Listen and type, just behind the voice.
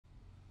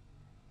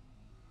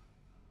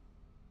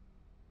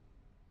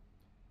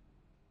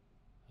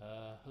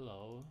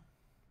Hello,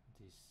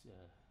 this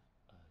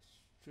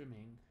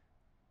streaming.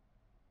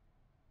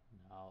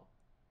 Now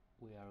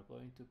we are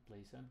going to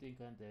play something,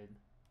 and then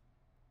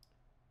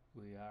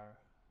we are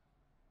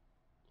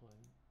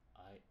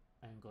going.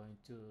 I'm going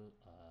to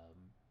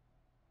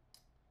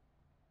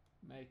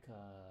make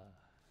a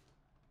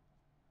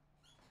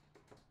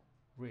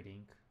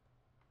reading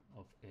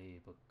of a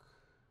book.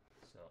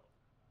 So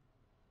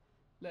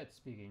let's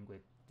begin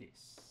with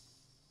this.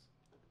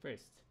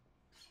 First,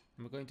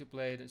 I'm going to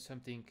play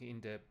something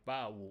in the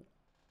Bao.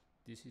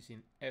 This is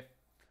in F.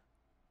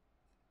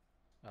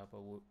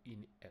 Bao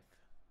in F.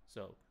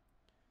 So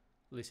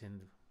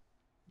listen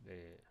to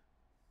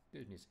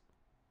the music.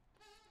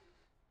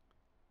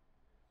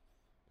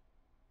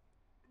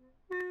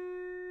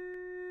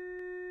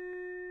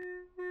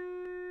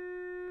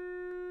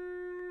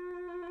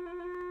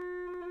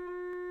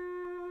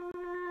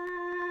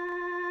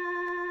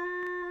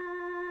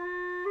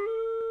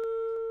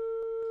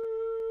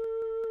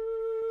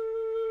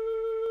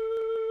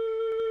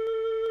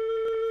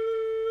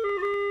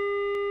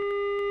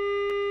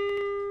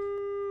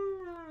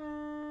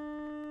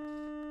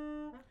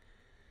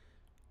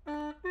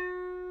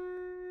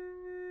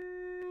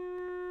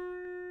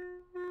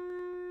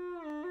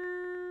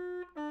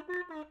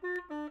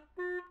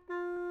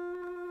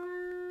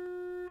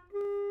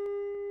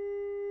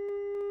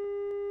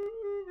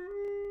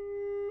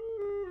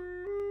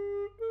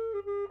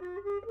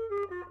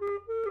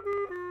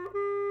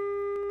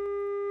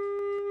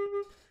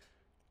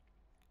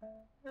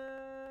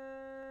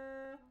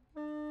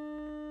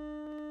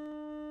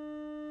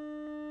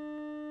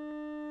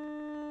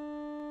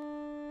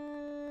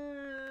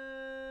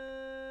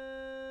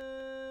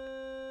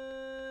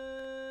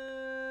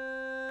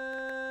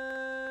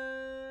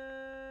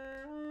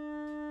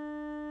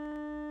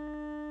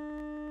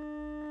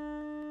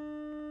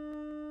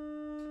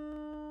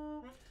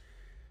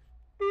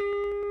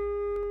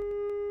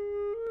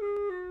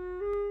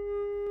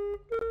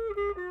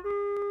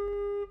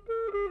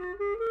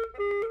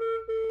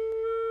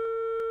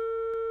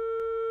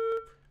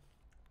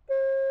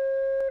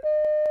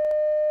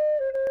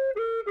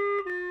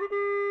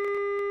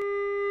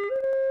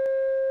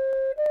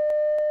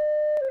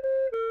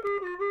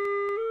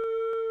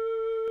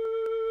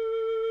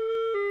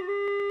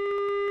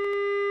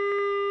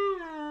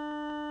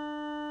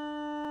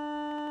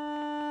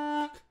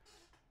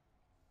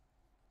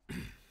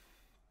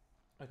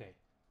 Okay,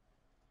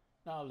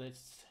 now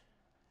let's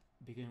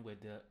begin with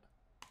the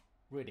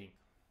reading.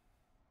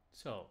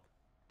 So,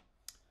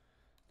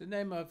 the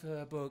name of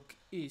the book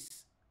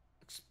is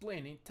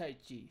Explaining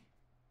Taiji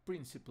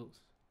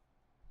Principles.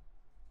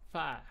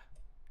 Fa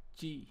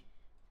Ji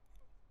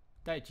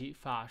Taiji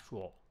Fa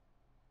Shuo.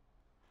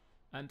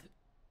 And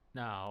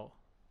now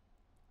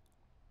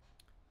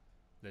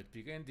let's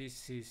begin.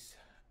 This is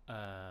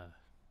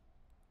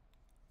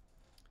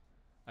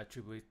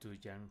attributed to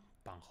Jian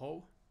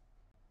Ho,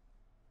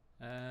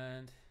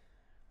 and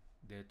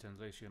the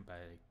translation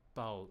by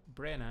Paul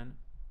Brennan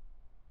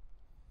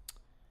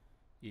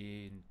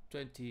in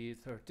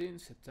 2013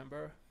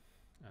 September,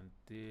 and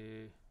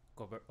the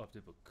cover of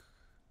the book.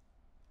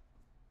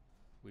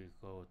 We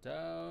go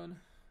down,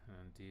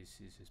 and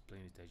this is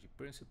explaining Taiji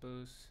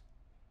principles,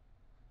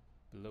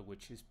 below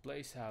which is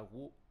placed a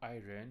Wu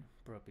iron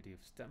property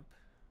of stamp,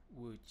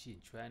 Wu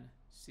Jinchuan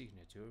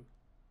signature,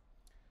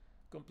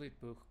 complete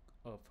book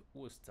of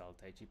Wu style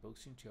Taiji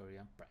boxing theory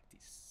and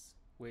practice,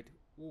 with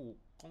Wu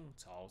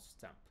Gongcao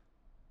stamp.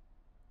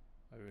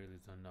 I really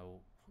don't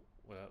know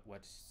what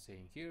it's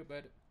saying here,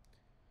 but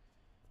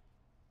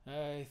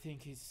I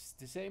think it's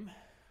the same.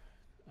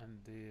 And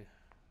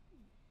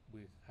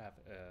we have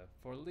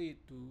for lead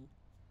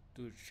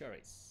to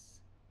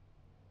cherries.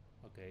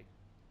 Okay,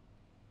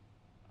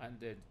 and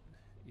then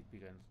it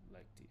began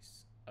like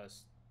this: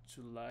 as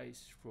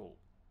July's role,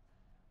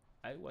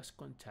 I was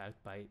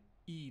contacted by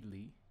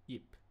Li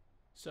Yip,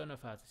 son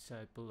of a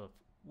disciple of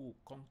Wu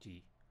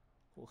Gongji,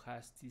 who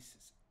has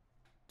this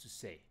to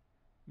say.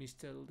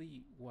 Mr.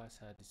 Li was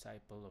a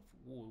disciple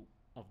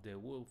of the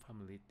Wu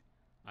family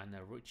and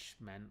a rich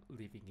man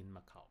living in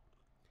Macau.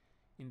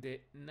 In the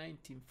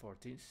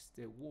 1940s,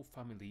 the Wu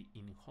family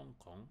in Hong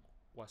Kong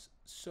was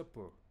so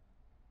poor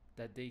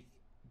that they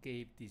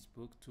gave this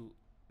book to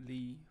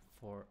Li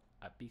for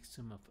a big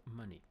sum of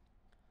money.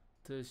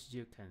 Thus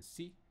you can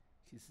see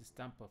his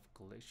stamp of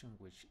collection,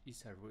 which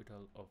is a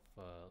riddle of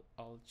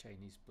all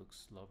Chinese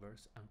books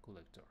lovers and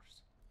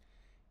collectors.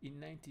 In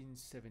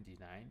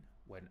 1979,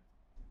 when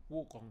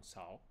Wu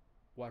Gongcao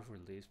was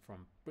released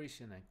from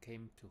prison and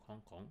came to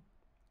Hong Kong,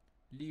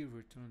 Li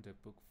returned the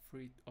book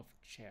free of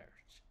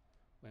charge.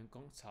 When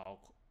Gongcao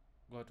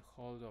got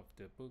hold of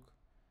the book,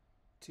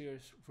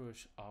 tears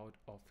rushed out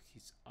of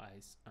his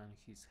eyes and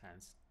his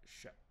hands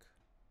shook.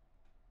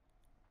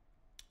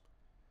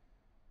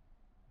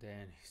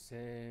 Then he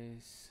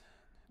says,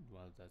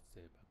 well, that's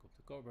the back of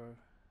the cover,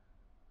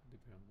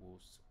 different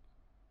Wu's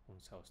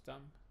Gongcao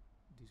stamp,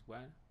 this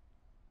one.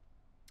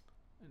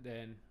 And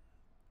then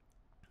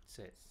it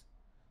says,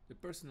 the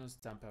personal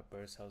stamp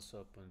appears also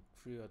upon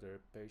 3 other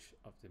pages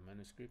of the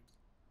manuscript,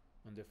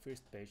 On the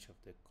first page of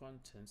the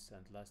contents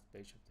and last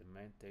page of the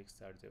main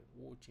text are the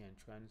Wu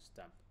Jian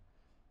stamp,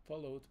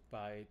 followed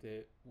by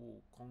the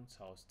Wu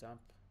Kongcao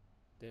stamp,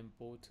 then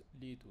both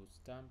Li Du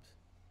stamps.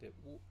 The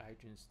Wu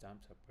Aijun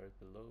stamps appear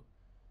below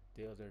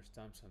the other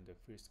stamps on the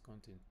first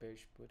content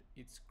page, but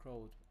it's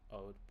crowded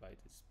out by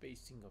the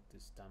spacing of the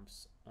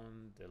stamps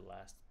on the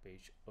last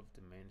page of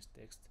the main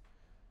text,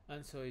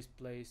 and so is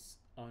placed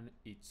on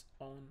its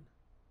own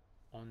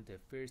on the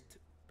first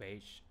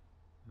page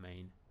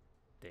main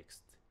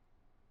text.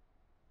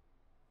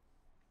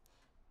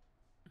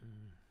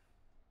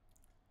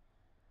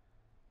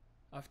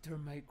 After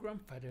my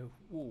grandfather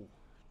Wu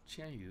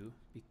Qianyu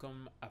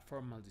became a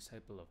formal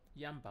disciple of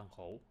Yan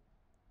Banhou,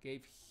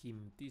 gave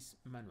him this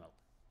manual.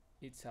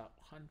 It's a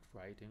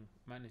handwritten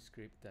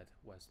manuscript that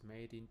was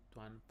made in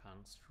Tuan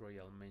Pang's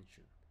royal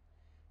mansion.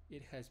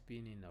 It has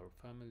been in our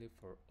family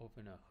for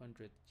over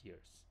 100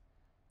 years.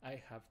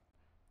 I have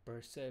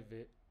preserved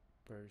it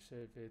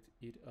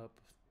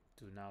up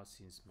to now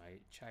since my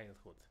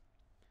childhood.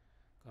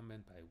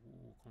 Comment by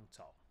Wu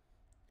Kongcao.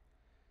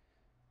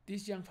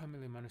 These Yang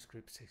family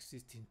manuscripts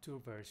exist in two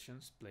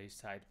versions placed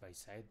side by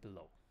side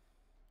below.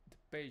 The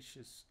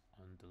pages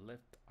on the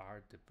left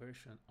are the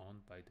version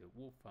owned by the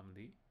Wu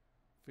family.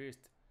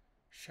 First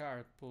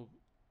shard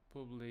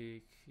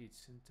published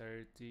its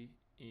entirety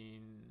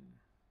in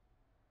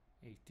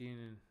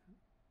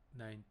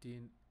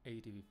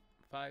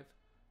 1985,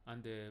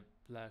 and the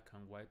black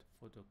and white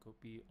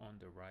photocopy on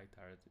the right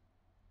are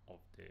of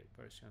the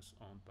versions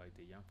owned by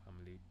the Yang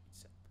family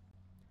itself.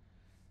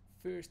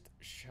 First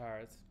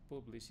shard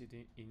published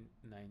in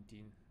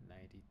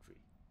 1993.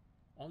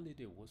 Only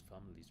the Wu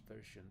family's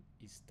version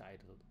is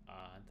titled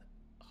and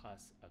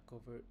has a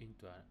cover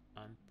into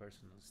and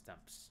personal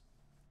stamps.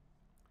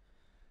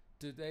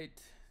 To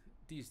date,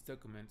 these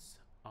documents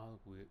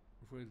all we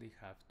really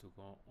have to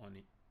go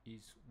on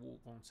is Wu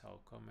Gongcao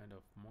comment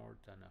of more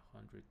than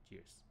 100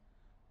 years.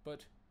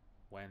 But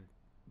when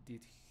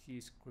did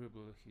he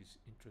scribble his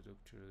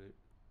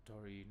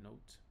introductory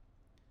note?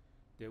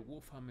 The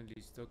Wu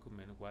family's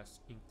document was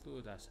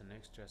included as an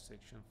extra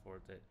section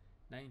for the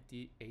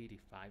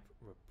 1985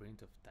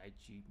 reprint of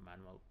Taiji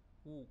manual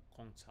Wu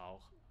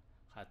Gongcao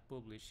had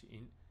published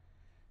in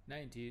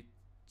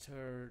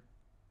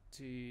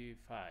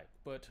 1935,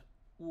 but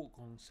Wu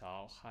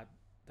Gongcao had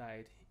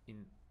died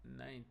in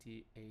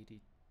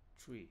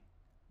 1983,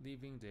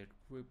 leaving the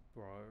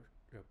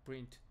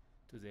reprint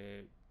to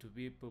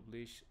be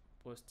published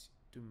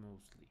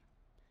posthumously.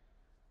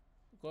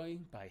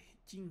 Going by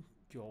Jin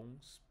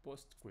Yong's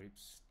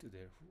postscripts to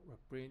the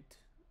reprint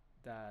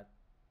that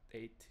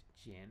date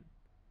jian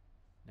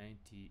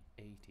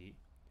 1980,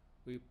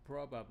 we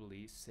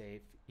probably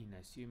safe in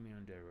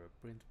assuming the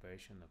reprint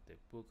version of the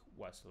book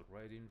was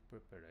already in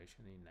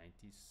preparation in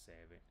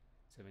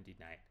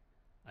 1979,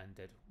 and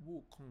that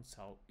Wu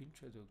Kongcao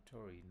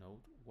introductory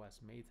note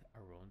was made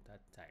around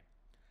that time.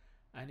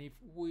 And if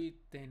we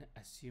then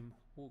assume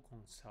Wu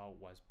Kongcao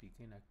was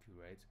being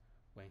accurate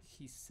when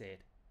he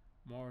said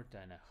more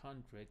than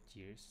 100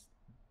 years,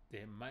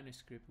 the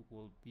manuscript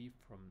will be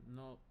from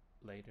no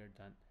later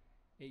than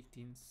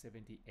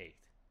 1878.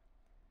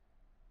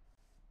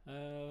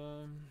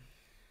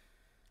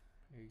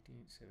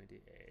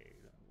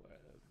 1878.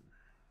 Well,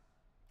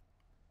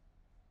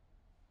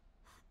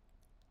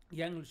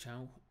 Yang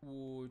Luchan,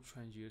 Wu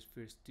Chuanyu's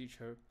first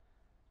teacher,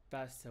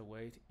 passed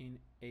away in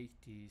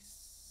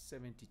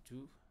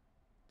 1872.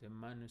 The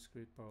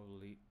manuscript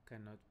probably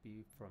cannot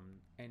be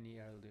from any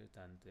earlier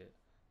than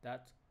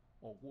that,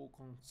 or Wu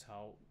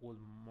Gongcao would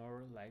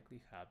more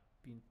likely have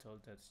been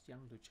told that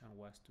Yang Luchan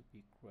was to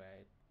be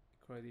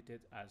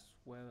credited as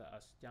well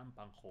as Yang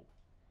Banhou.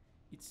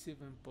 It's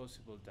even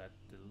possible that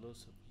the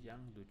loss of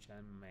Yang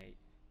Luchan may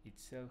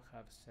itself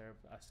have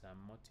served as a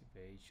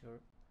motivator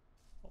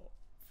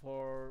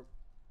for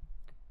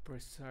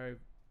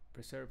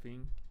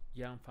preserving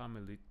Yang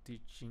family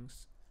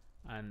teachings,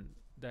 and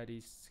that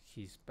is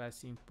his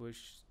passing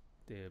pushed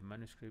the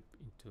manuscript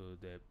into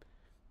the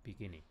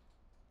beginning,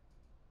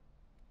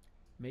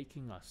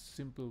 making a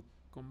simple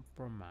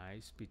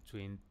compromise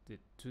between the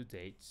two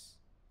dates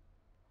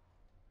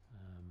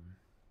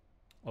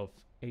of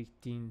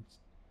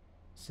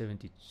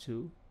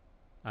 1872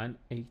 and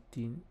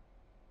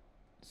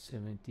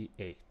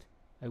 1878.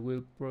 I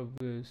will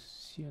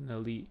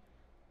provisionally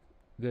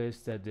guess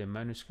that the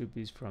manuscript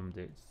is from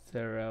the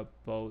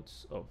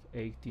thereabouts of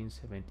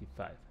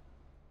 1875.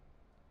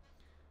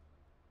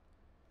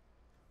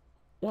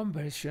 One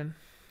version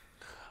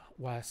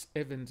was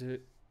eventually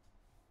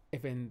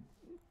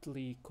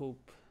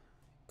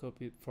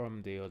copied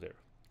from the other.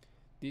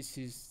 This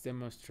is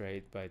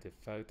demonstrated by the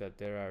fact that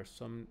there are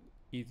some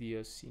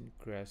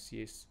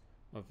idiosyncrasies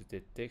of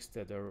the text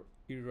that are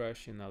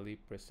irrationally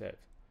preserved.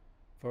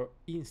 For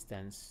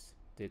instance,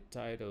 the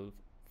title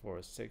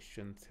for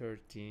section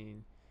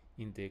 13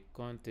 in the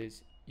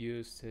context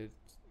used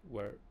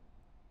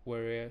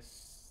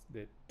whereas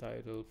the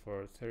title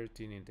for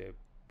 13 in the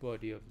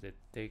body of the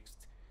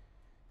text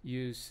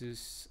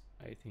uses,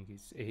 I think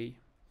it's a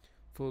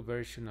full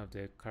version of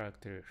the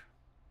character.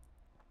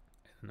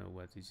 don't know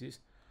what this is.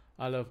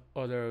 All of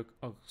other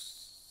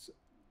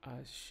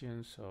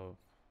actions of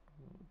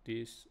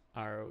this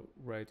are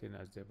written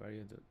as the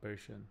variant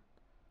version,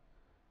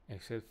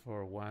 except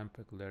for one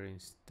peculiar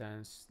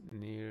instance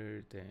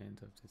near the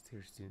end of the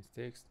 13th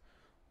text,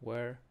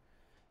 where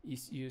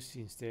is used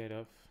instead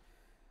of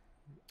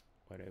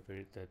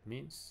whatever that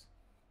means.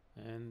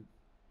 And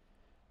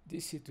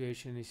this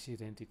situation is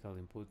identical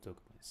in both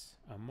documents.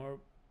 A more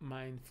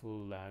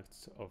mindful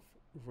act of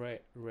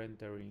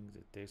rendering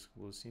the text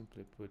will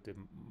simply put the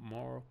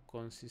more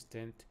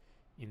consistent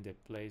in the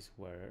place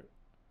where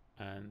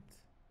and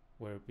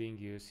were being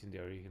used in the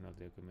original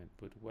document,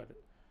 but what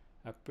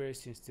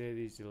appears instead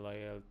is the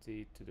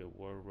loyalty to the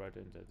word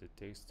rather than the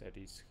text that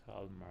is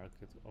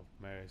hallmarked of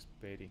mere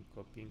speed in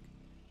copying.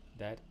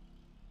 That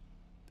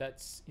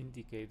that's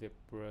indicate the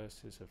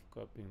process of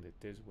copying the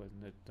text was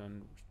not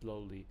done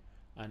slowly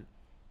and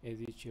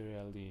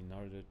editorially in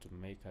order to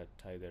make a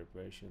tighter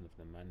version of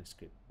the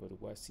manuscript, but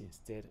was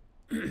instead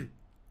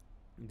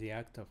the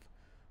act of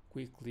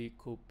quickly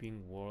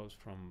copying words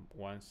from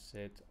one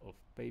set of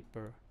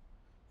paper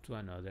to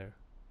another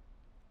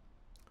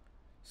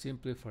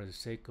simply for the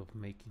sake of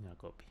making a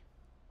copy,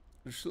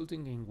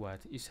 resulting in what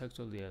is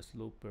actually a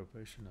slower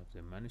version of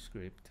the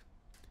manuscript,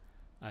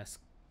 as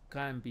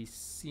can be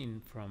seen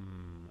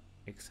from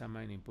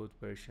examining both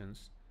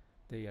versions.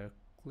 They are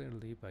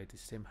clearly by the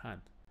same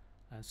hand,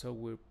 and so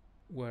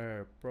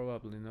were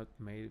probably not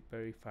made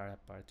very far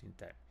apart in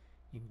time,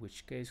 in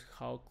which case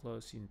how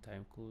close in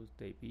time could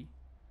they be?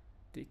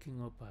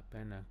 Taking up a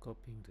pen and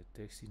copying the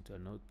text into a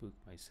notebook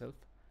myself,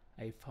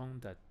 I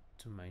found that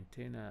to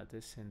maintain a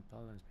decent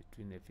balance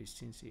between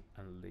efficiency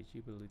and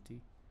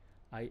legibility,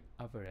 I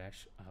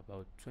averaged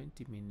about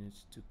 20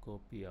 minutes to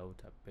copy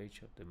out a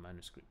page of the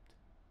manuscript.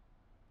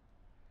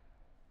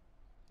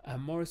 A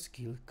more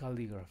skilled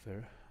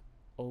calligrapher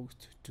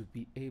ought to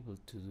be able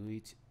to do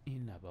it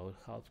in about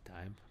half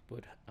time,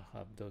 but a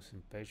half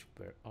dozen pages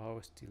per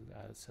hour still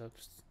adds up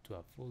to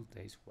a full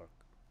day's work.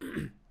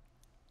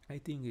 I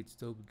think it's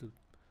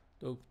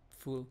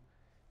doubtful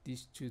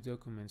these two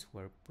documents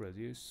were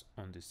produced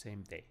on the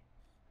same day,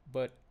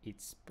 but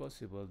it's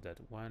possible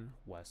that one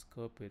was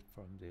copied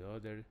from the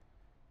other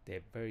the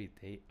very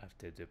day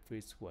after the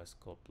first was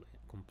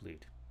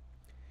complete.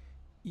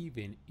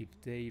 Even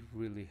if they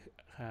really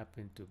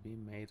happen to be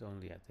made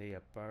only a day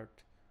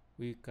apart,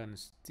 we can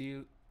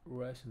still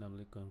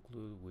reasonably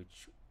conclude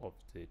which of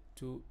the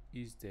two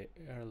is the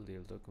earlier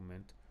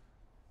document.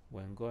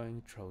 When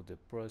going through the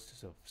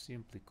process of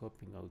simply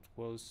copying out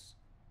words,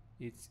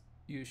 it's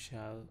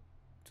usual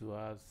to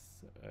add,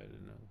 I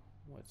don't know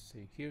what's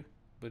saying here,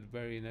 but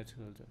very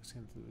natural to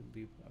accidentally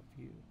leave a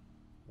few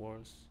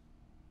words.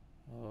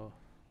 Oh,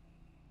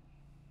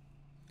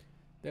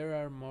 there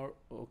are more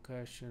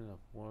occasions of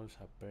words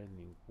appearing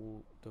in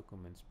Wu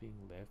documents being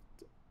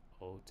left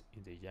out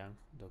in the Yang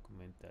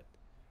document than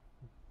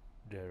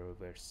the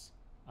reverse.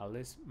 A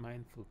less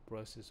mindful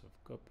process of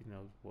copying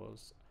out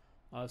words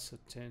also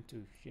tend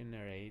to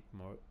generate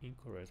more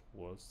incorrect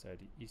words than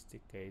is the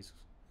case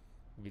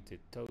with the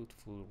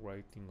thoughtful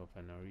writing of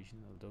an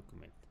original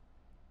document.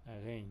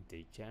 Again,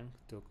 the Yang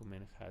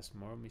document has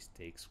more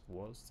mistakes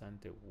words than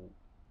the Wu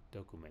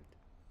document.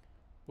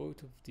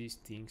 Both of these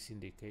things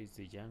indicate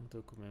the Yang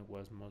document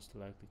was most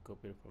likely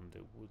copied from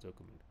the Wu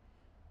document,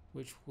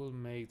 which would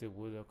make the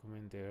Wu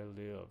document the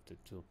earlier of the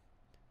two.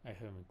 I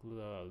have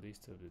included a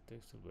list of the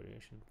textual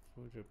variations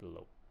further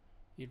below.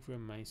 It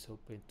remains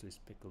open to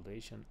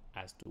speculation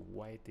as to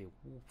why the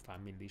Wu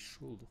family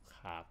should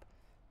have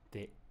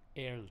the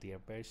earlier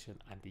version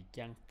and the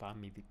Yang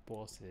family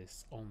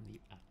possesses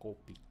only a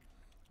copy,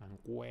 and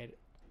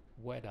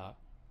whether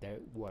there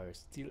were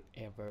still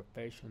ever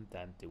versions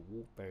than the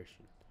Wu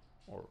version,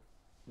 or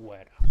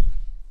whether.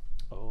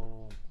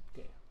 Oh,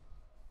 okay.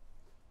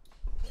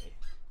 Wait.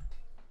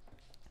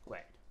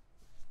 Wait.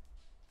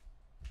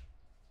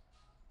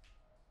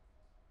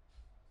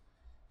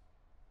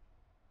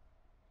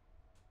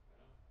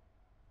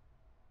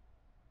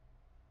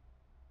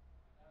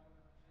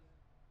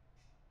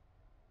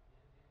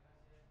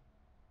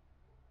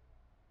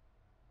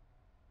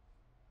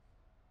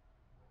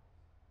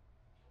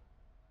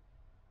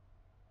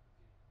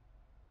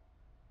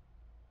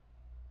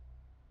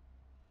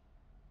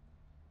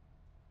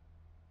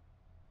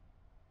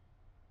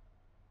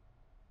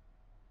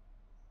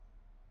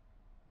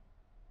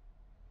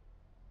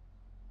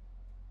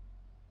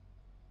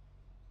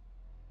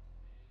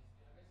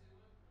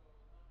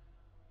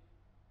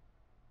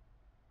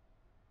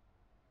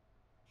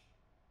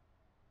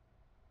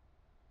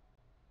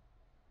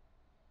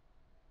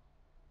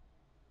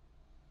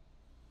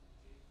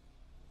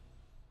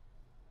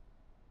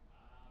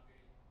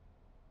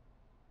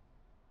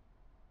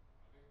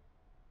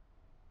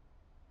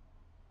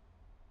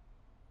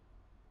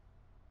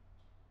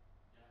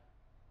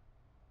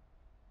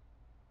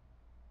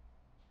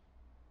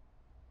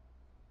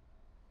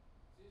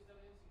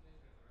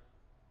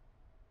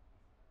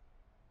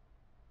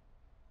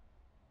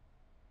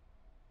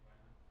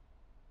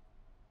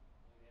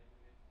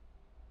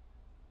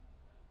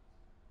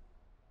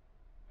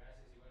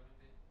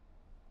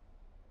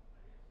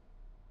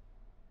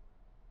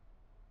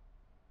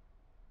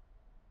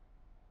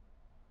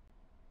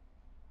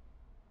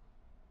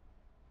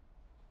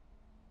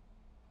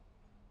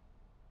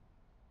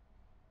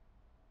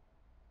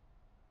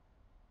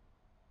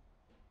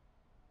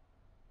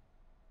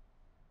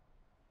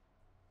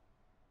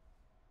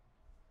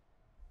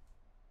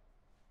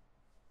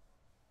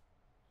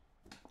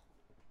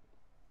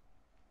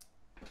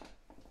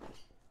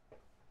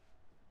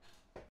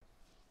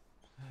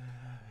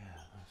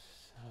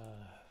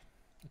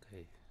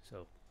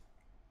 So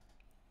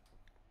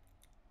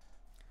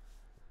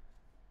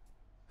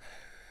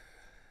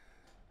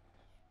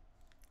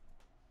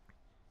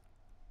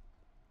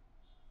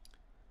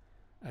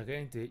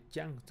again, the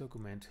Yang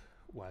document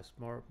was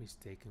more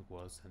mistaken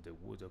words than the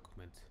Wu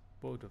document.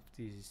 Both of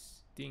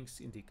these things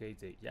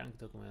indicate the Yang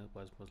document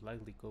was most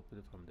likely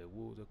copied from the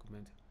Wu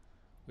document,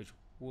 which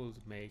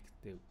would make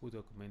the Wu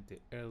document the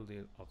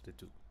earlier of the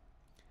two.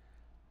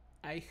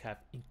 I have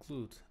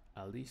included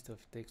a list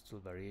of textual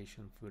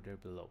variations further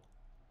below.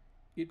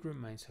 It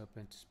remains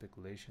open to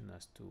speculation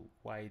as to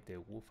why the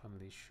Wu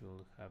family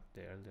should have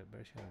the earlier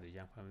version and the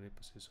Yang family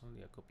possess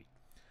only a copy,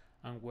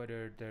 and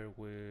whether there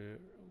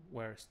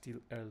were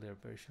still earlier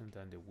versions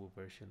than the Wu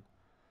version,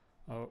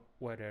 or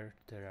whether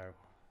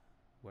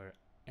were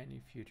any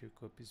future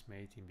copies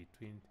made in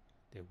between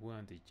the Wu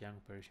and the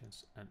Yang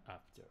versions and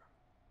after.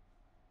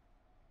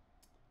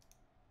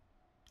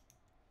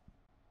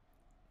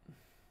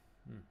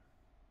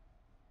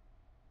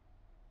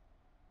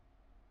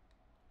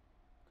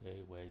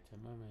 Okay, wait a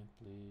moment,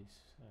 please.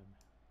 I'm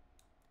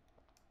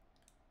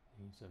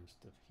doing some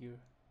stuff here.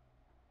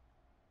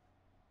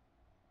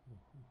 Okay.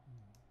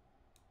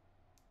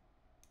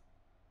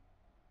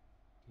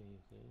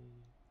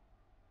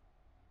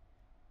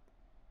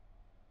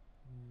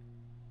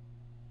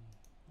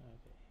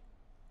 Okay.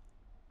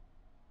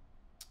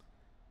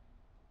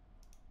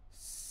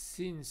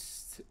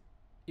 Since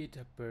it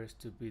appears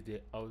to be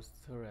the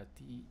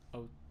authoritative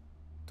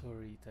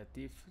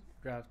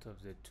draft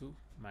of the two,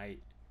 my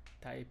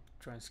typed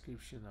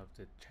transcription of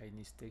the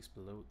Chinese text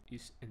below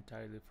is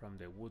entirely from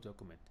the Wu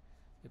document.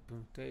 The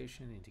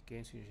punctuation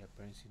indications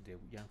appearing in the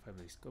Yang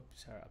family's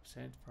copies are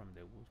absent from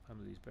the Wu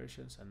family's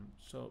versions and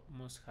so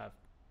must have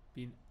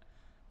been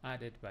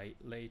added by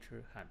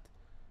later hand,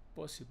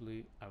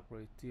 possibly a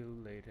great deal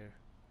later,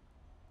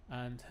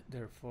 and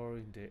therefore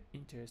in the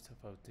interest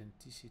of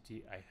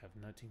authenticity I have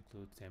not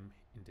included them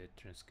in the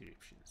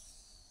transcription.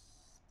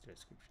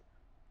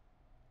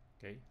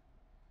 Okay,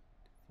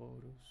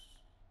 photos.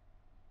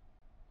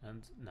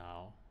 And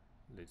now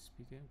let's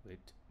begin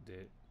with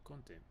the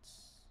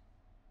contents.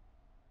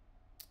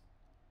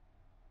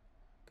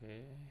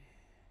 Okay,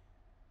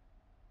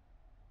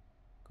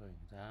 going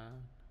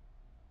down.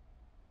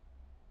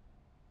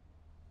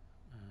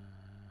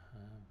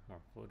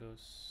 More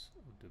photos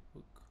of the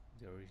book,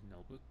 the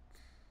original book,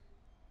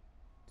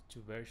 the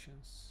two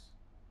versions.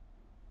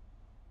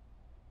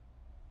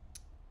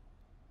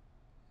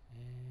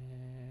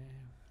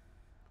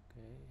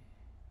 Okay.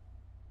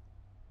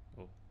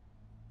 Oh,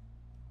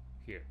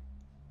 here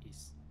is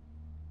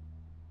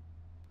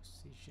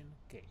position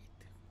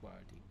gate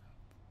wording up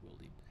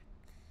Willie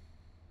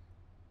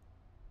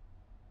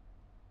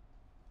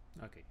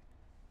Black. Okay,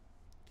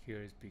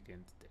 here is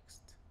begin the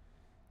text.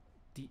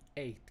 The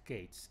 8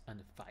 gates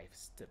and 5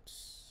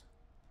 steps.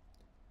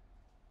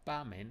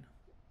 Bamen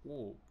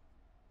Wu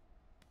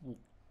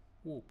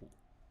Bu.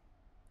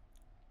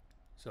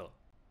 So,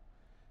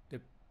 the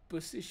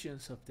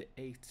positions of the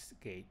 8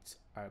 gates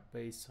are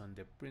based on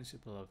the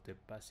principle of the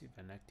passive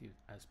and active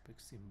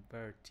aspects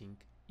inverting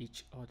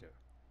each other,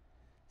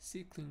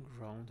 cycling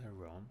round and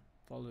round,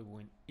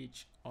 following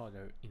each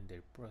other in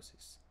their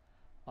process.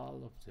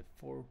 All of the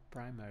 4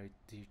 primary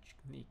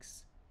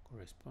techniques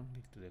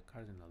corresponding to the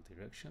cardinal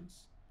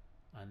directions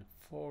and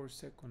 4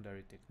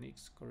 secondary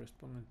techniques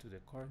corresponding to the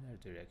corner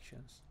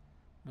directions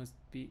must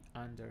be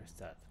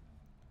understood.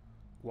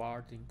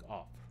 Warding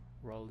off,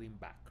 rolling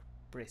back,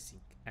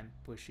 pressing and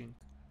pushing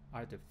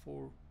are the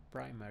 4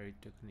 primary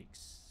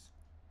techniques.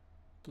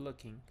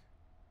 Plucking,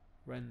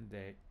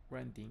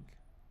 rending,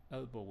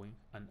 elbowing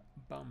and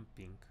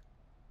bumping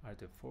are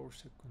the 4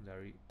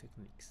 secondary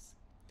techniques.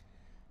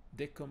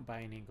 The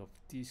combining of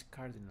these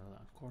cardinal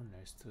and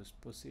corners to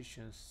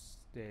positions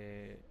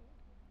the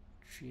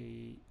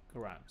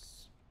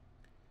trigrams.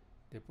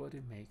 The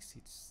body makes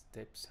its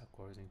steps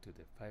according to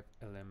the 5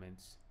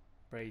 elements,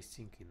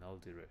 bracing in all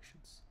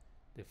directions.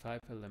 The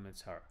 5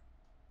 elements are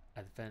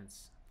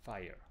advance,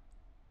 fire,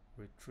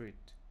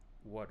 retreat,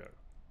 water,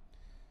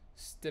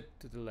 step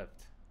to the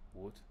left,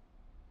 wood,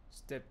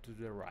 step to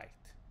the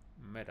right,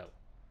 metal,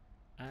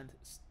 and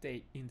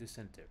stay in the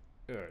center,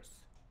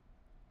 earth.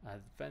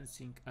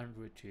 Advancing and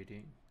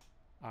retreating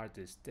are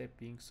the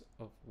steppings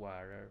of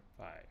water,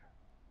 fire.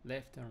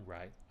 Left and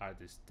right are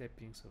the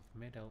steppings of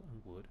metal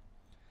and wood,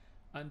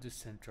 and the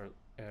central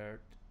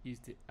earth is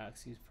the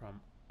axis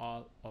from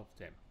all of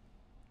them.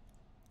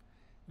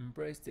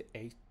 Embrace the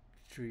 8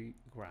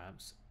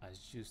 trigrams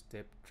as you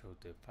step through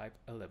the 5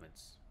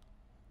 elements.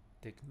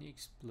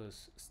 Techniques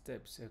plus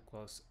steps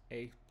equals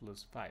 8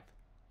 plus 5,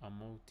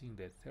 amounting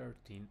the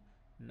 13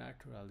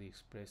 naturally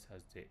expressed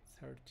as the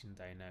 13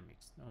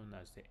 dynamics known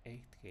as the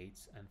 8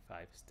 gates and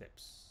 5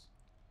 steps.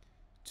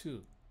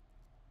 2.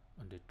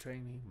 On the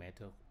training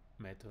method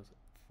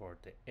for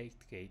the 8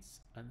 gates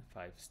and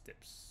 5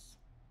 steps.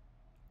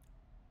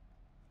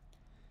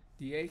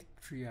 The 8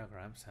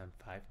 trigrams and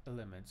 5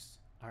 elements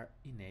are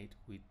innate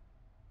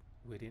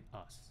within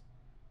us.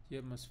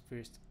 You must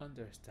first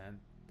understand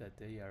that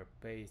they are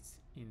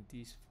based in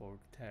these 4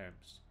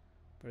 terms: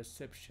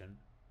 perception,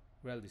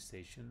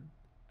 realization,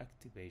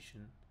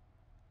 activation,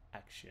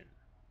 action.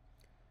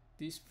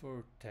 These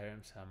four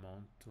terms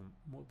amount to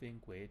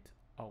moving with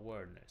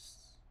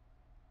awareness.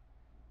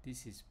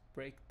 This is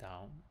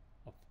breakdown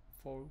of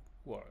four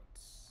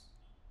words,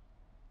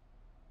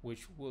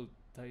 which will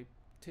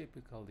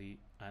typically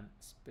and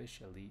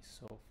especially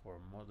so for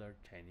modern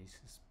Chinese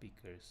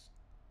speakers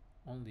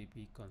only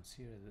be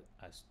considered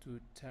as two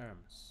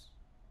terms: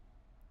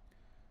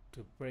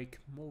 to break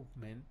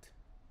movement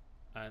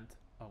and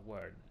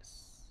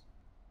awareness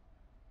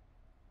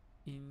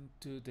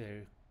into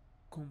their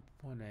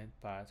component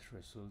parts,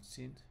 results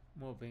in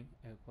moving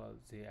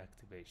equals the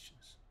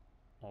activations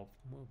of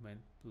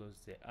movement plus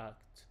the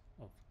act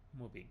of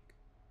moving,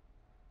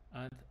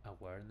 and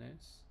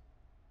awareness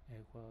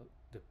equal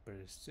the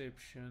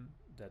perception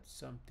that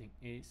something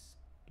is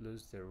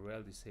plus the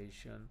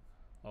realization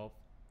of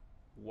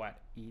what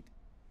it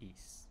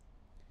is.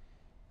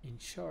 In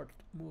short,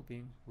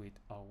 moving with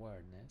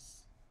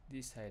awareness,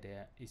 this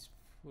idea is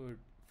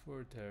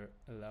further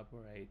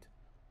elaborated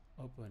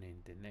upon in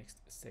the next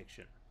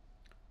section,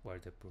 where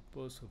the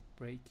purpose of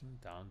breaking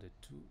down the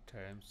two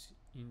terms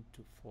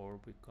into four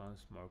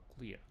becomes more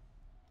clear.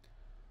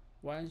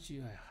 Once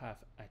you have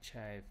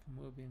achieved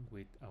moving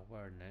with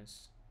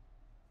awareness,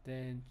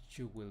 then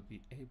you will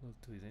be able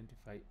to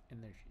identify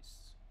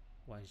energies.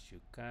 Once you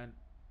can,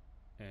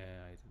 I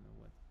don't know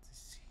what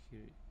this here,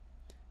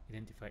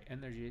 identify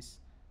energies,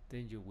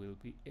 then you will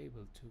be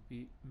able to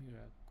be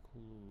miraculous.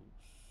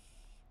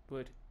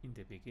 But in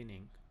the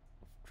beginning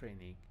of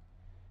training,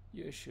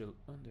 you should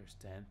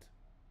understand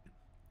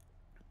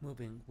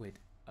moving with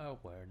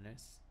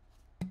awareness,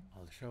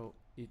 although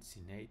it's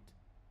innate,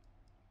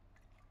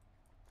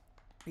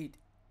 it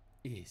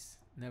is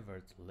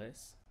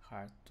nevertheless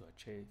hard to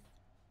achieve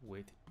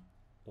with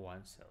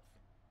oneself.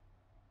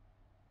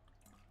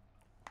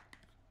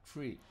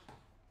 3.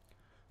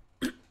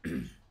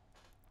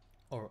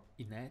 Or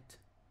innate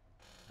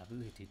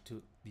ability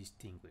to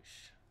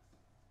distinguish.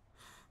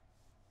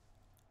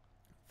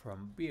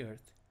 From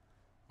birth,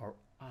 our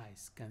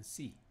eyes can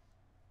see,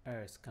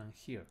 ears can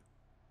hear,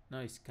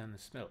 nose can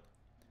smell,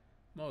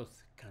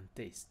 mouth can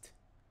taste,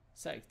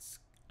 sights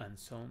and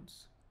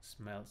sounds,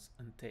 smells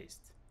and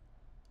taste.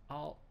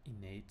 All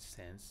innate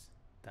sense,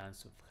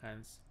 dance of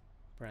hands,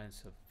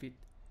 prints of feet,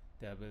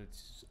 the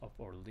abilities of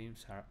our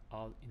limbs are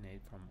all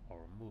innate from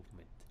our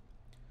movement.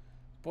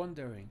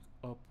 Pondering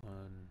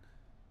upon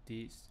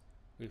this,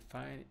 we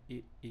find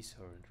it is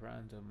a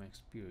random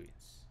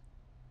experience.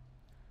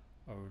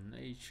 Our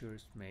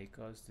natures make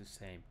us the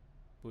same,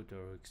 but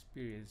our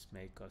experience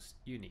make us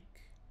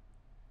unique.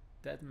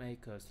 That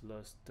make us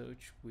lose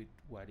touch with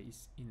what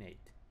is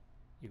innate.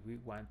 If we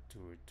want to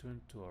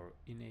return to our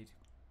innate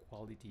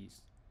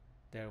qualities,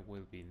 there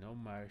will be no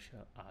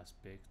martial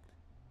aspect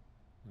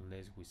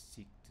unless we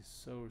seek the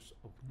source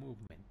of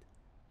movement,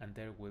 and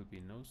there will be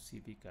no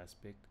civic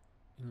aspect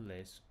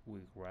unless we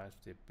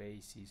grasp the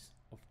basis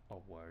of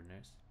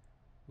awareness.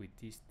 With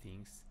these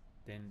things,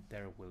 then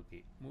there will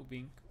be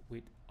moving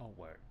with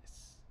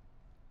awareness.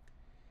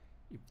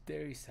 If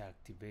there is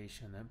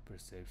activation and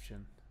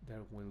perception,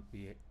 there will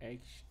be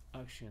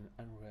action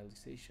and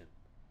realization.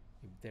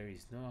 If there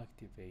is no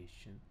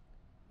activation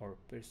or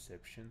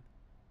perception,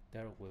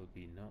 there will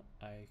be no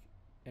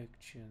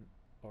action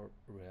or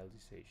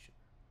realization.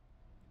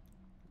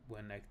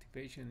 When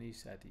activation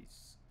is at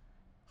its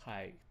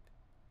height,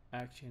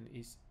 action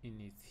is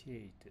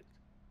initiated.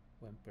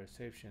 When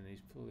perception is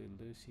fully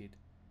lucid,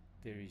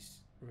 there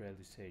is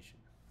realization.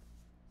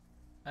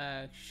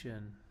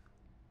 Action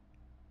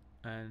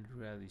and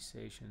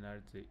realization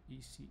are the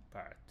easy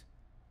part.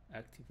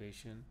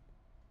 Activation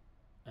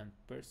and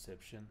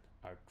perception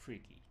are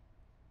tricky.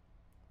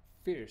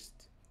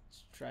 First,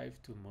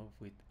 strive to move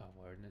with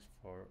awareness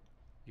for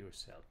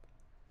yourself,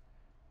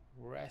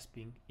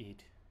 grasping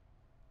it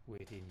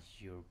within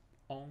your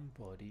own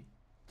body,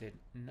 then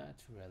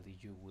naturally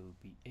you will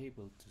be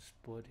able to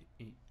spot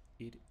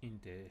it in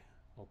the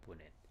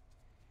opponent.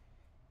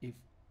 If,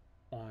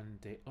 on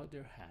the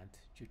other hand,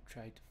 you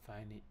try to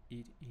find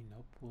it in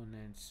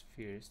opponents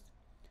first,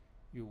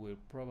 you will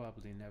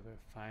probably never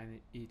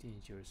find it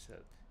in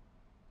yourself.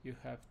 You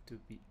have to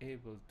be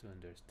able to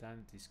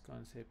understand this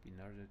concept in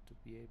order to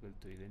be able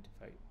to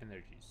identify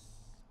energies.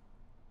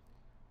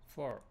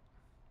 4.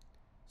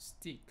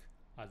 Stick,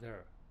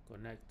 adhere,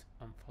 connect,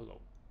 and follow.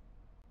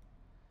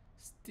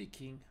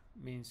 Sticking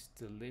means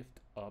to lift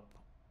up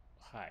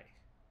high.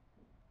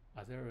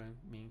 Adhering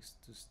means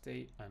to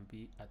stay and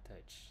be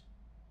attached.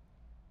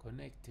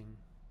 Connecting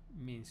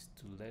means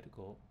to let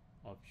go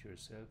of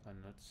yourself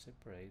and not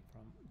separate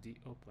from the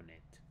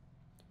opponent.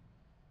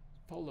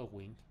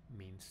 Following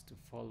means to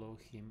follow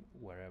him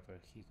wherever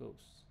he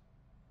goes.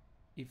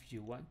 If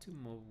you want to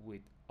move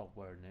with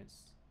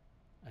awareness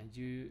and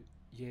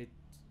yet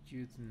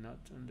you do not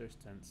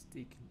understand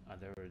sticking,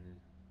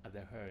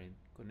 adhering,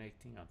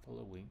 connecting, and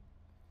following,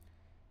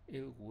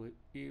 it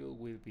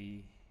will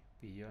be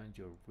beyond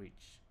your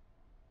reach,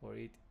 for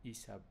it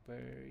is a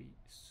very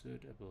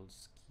suitable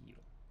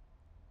skill.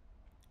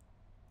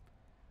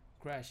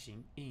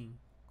 Crashing in,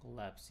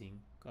 collapsing,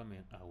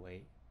 coming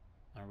away,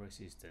 and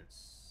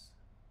resistance.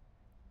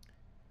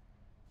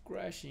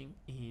 Crashing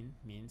in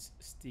means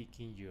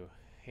sticking your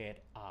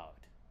head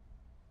out.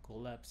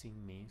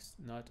 Collapsing means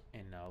not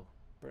enough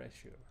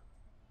pressure.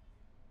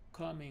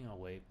 Coming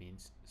away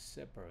means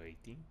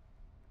separating.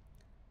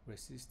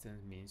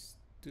 Resistance means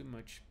too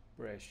much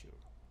pressure.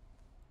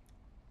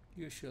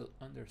 You should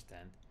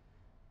understand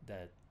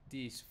that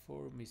these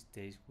four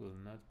mistakes will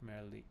not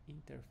merely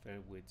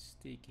interfere with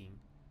sticking,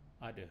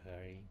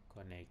 adhering,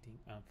 connecting,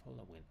 and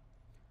following,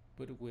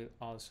 but will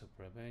also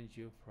prevent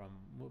you from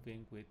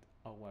moving with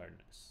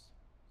awareness.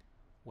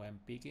 When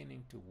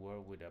beginning to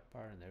work with a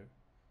partner,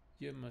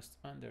 you must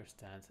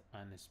understand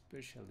and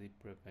especially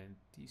prevent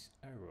these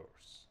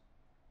errors.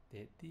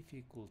 The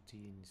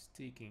difficulty in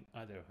sticking,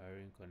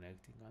 adhering,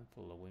 connecting, and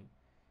following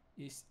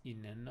is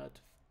in not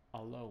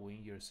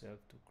allowing yourself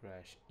to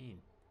crash in,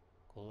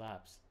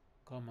 collapse,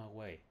 come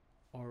away,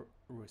 or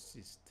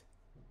resist.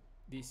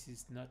 This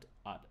is not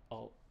at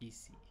all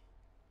easy.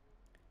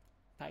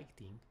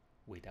 Fighting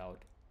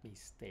without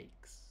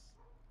mistakes.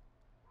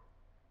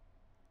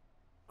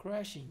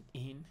 Crashing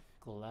in,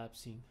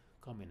 collapsing,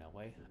 coming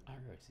away, and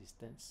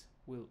resistance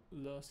will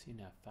lose in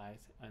a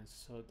fight, and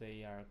so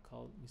they are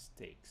called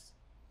mistakes.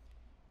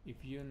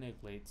 If you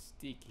neglect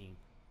sticking,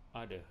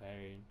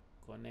 adhering,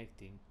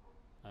 connecting,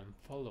 and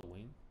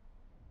following,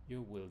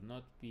 you will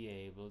not be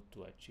able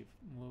to achieve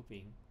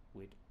moving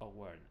with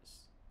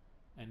awareness.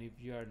 And if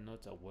you are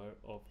not aware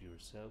of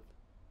yourself,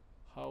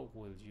 how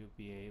will you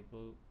be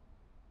able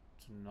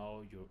to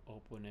know your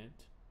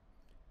opponent?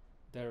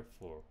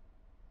 Therefore,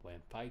 when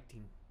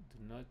fighting,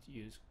 do not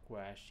use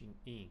crashing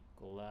in,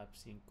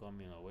 collapsing,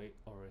 coming away,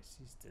 or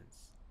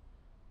resistance.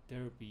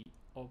 There be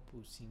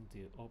opposing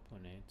the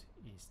opponent,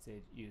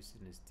 instead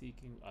using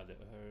sticking,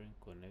 adhering,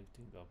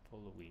 connecting, and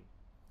following.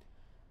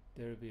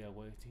 There be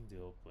awaiting the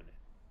opponent.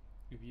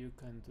 If you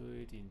can do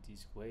it in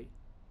this way,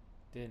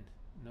 then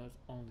not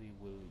only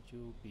will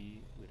you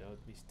be without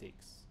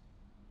mistakes,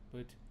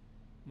 but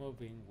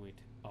moving with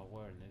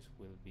awareness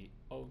will be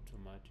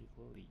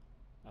automatically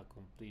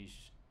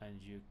accomplished,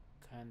 and you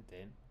can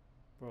then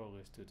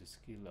progress to the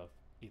skill of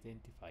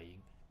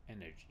identifying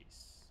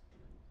energies.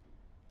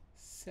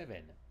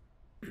 7.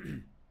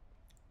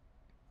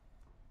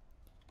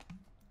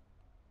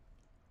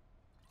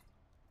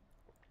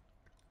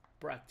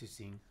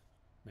 Practicing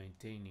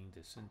maintaining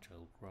the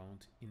central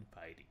ground in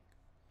fighting,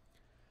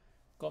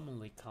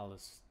 commonly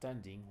called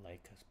standing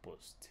like a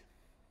post.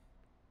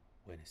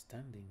 When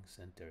standing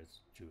centered,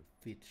 your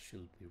feet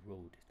should be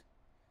rooted.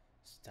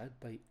 Start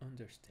by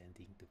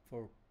understanding the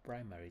four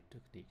primary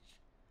techniques,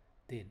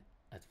 then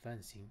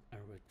advancing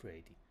and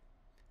retreating.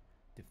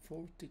 The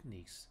four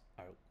techniques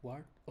are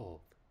ward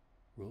off,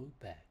 roll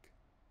back,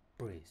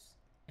 press,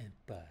 and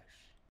push.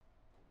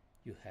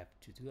 You have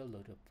to do a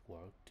lot of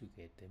work to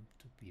get them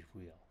to be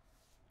real.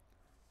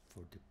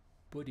 For the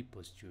body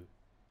posture,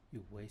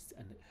 your waist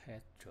and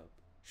head drop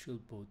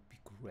should both be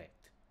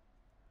correct.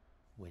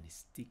 When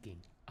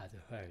sticking,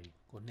 adhering,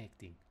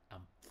 connecting,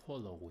 and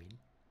following,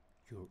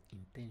 your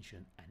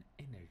intention and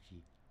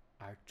energy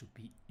are to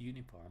be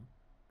uniform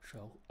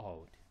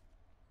throughout.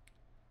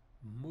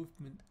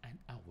 Movement and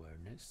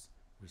awareness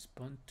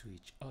respond to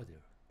each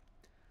other.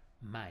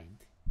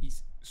 Mind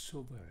is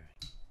sovereign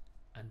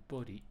and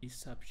body is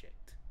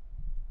subject.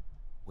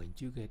 When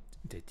you get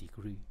the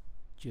degree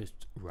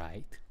just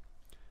right,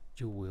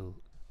 you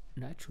will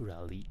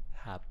naturally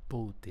have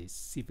both the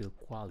civil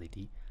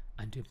quality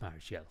and the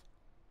martial.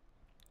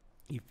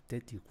 If the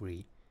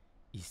degree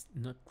is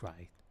not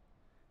right,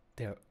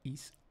 there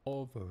is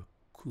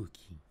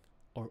overcooking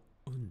or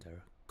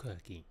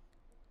undercooking,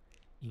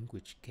 in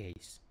which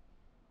case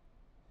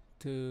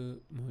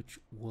too much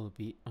will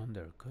be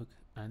undercooked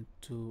and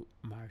too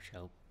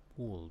martial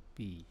will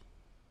be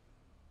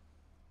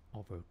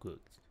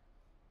overcooked.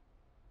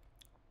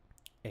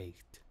 8.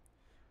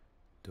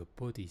 The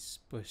body's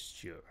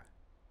posture,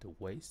 the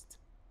waist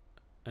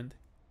and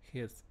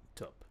head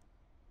top.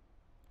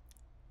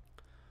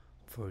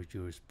 For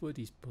your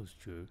body's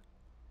posture,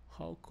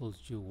 how could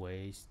your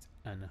waist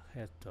and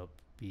head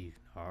top be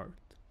ignored?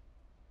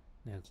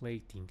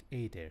 Neglecting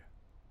either,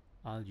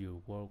 all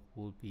your work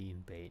will be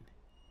in vain.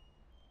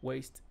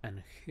 Waist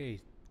and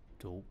head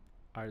top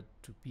are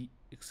to be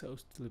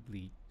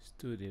exhaustively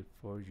studied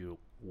for your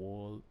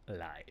whole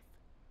life.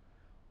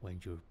 When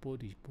your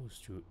body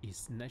posture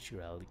is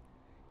natural,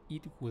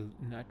 it will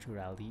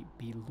naturally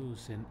be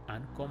loosened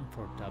and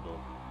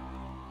comfortable.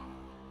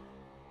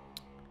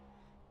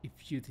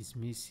 If you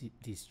dismiss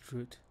this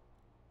truth,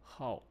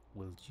 how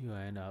will you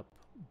end up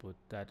but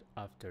that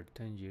after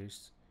 10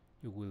 years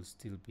you will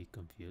still be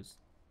confused?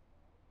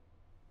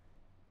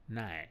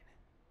 9.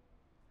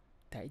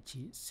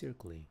 Taiji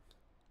circling,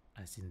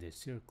 as in the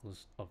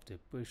circles of the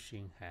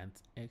pushing hand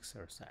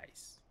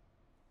exercise.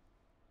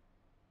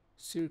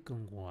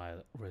 Circling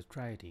while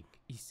retreating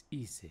is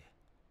easy,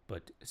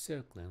 but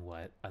circling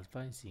while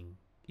advancing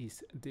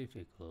is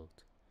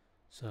difficult,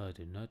 so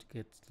do not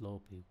get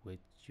sloppy with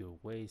your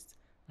waist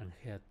and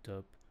head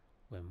top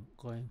when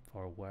going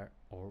forward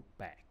or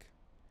back.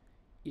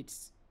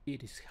 It's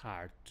it is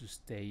hard to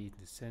stay in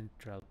the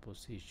central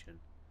position,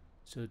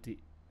 so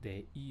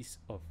the ease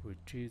of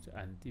retreat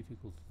and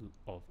difficulty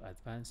of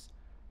advance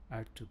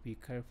are to be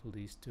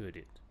carefully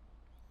studied,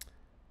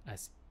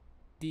 as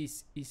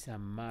this is a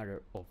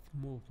matter of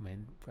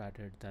movement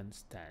rather than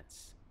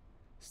stance.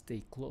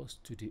 Stay close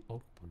to the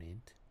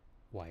opponent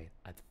while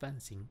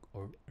advancing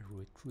or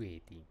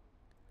retreating.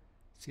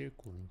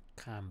 Circling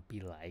can be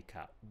like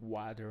a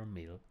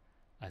watermill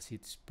as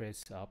it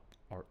spreads up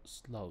or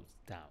slows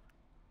down,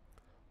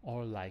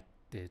 or like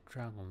the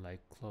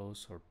dragon-like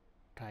claws or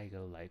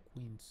tiger-like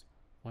wings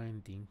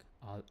winding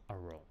all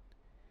around.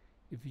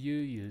 If you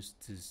use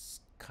the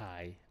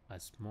sky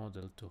as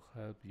model to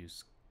help you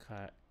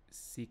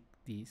seek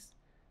this,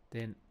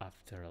 then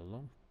after a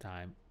long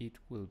time it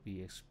will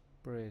be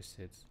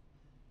expressed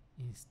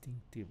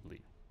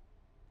instinctively.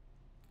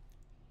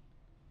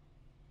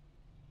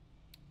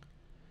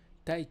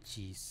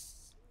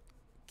 Taiji's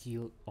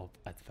skill of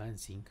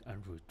advancing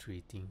and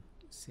retreating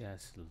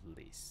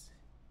ceaselessly.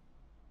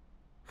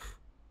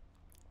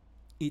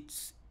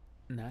 It's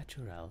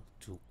natural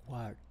to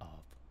guard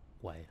up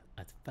while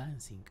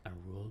advancing and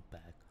roll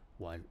back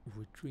while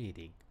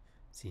retreating,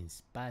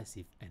 since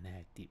passive and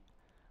active,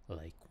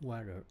 like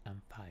water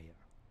and fire,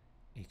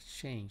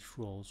 exchange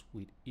roles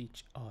with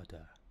each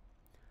other.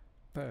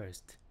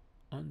 First,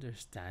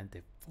 understand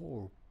the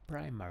four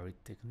primary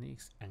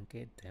techniques and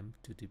get them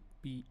to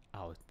be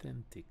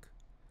authentic.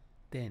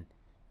 Then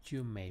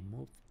you may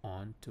move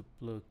on to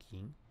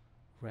blocking,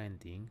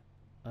 rending,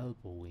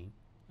 elbowing,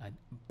 and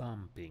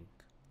bumping,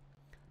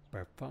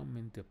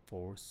 performing the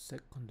four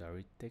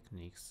secondary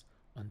techniques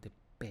on the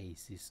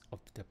basis of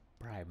the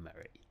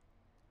primary.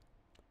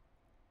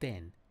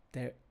 Then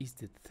there is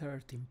the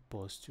 13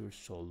 posture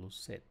solo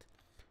set,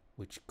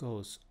 which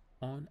goes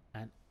on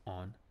and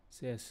on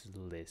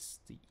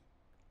ceaselessly,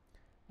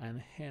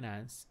 and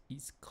hence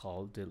is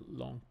called the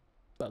long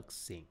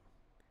boxing.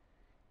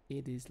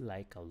 It is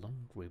like a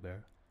long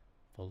river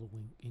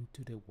flowing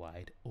into the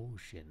wide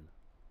ocean.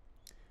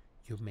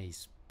 You may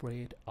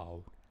spread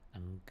out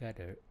and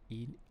gather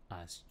in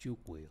as you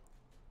will,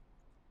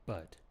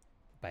 but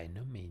by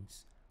no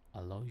means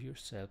allow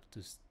yourself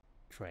to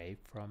stray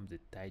from the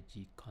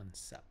taiji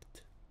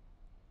concept.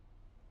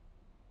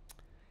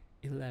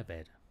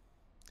 11.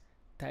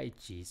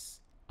 Taiji's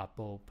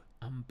above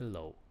and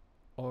below,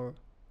 or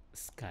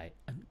sky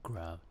and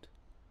ground.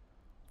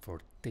 For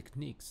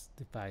techniques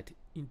divided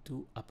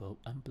into above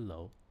and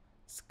below,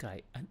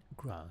 sky and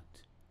ground,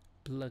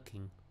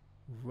 blocking,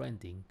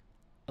 rending,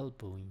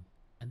 elbowing,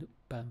 and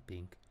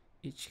bumping,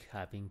 each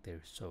having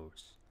their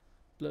source.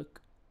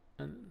 Block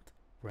and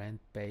rend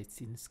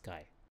based in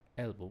sky,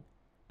 elbow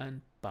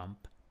and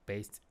bump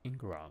based in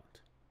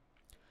ground.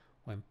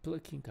 When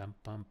plucking and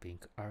pumping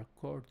are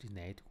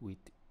coordinated with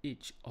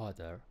each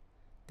other,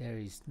 there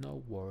is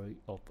no worry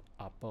of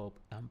above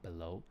and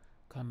below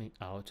coming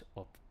out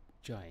of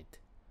joint.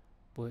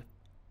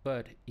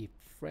 But if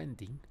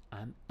rending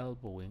and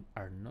elbowing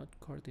are not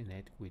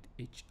coordinated with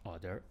each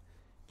other,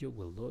 you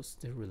will lose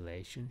the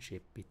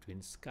relationship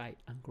between sky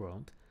and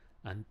ground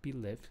and be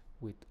left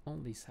with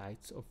only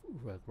sighs of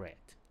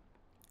regret.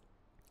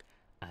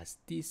 As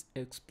this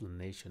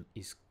explanation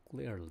is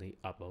clearly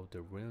about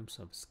the realms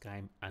of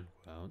sky and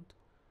ground,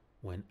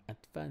 when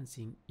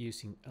advancing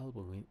using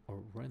elbowing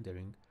or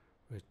rendering,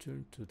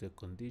 return to the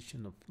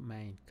condition of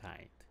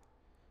mankind,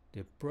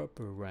 the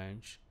proper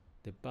range,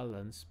 the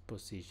balanced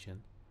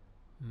position,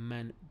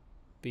 man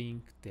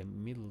being the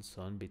middle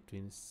zone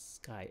between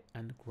sky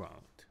and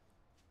ground.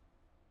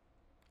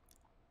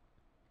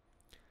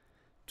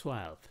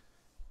 12.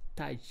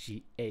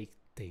 Taiji 8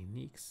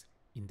 techniques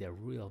in the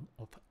realm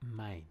of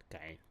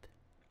mankind.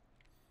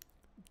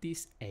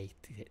 This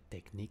 8th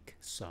technique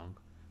song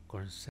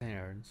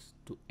concerns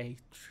to 8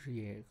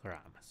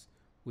 trigrams,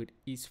 with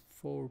its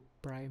 4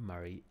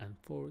 primary and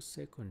 4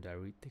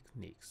 secondary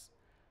techniques.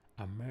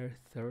 A mere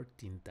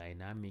 13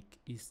 dynamic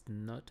is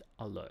not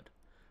allowed,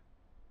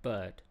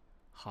 but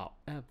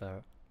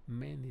however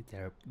many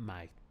there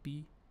might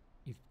be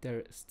if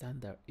their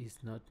standard is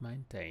not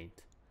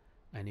maintained,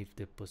 and if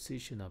the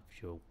position of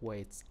your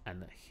weights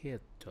and head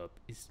top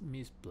is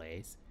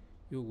misplaced,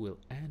 you will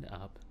end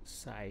up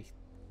side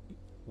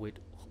with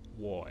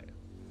oil.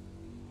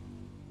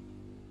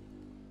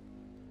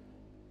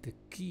 The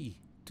key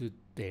to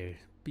there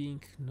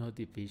being no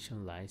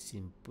division lies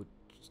in but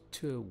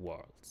two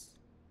worlds: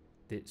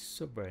 the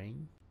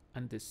sovereign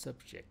and the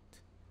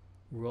subject,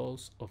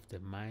 roles of the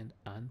mind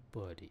and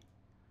body.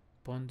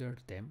 Ponder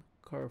them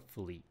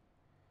carefully.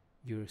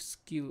 Your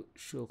skill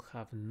should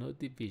have no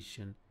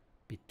division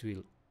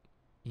between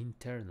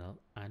internal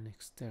and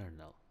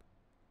external,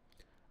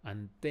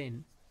 and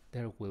then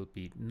there will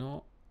be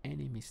no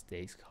any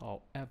mistakes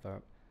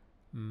however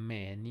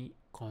many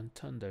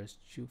contenders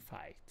you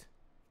fight.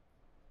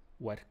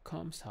 What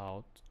comes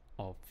out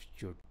of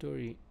your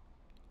during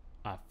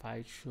a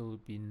fight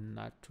should be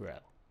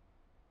natural,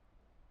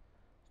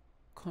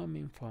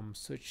 coming from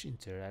such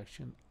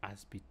interaction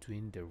as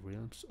between the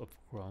realms of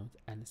ground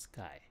and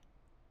sky.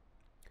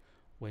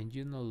 When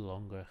you no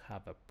longer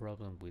have a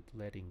problem with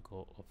letting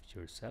go of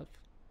yourself,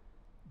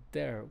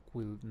 there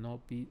will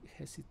not be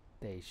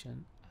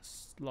hesitation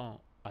as long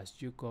as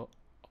you go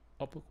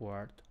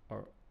upward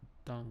or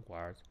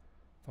downward,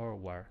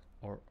 forward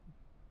or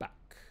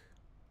back.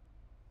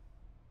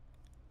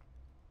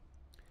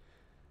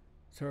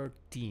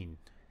 13.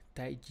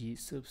 Taiji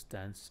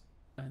substance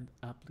and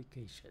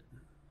application.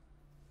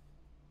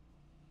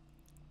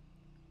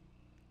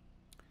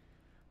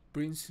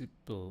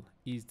 Principle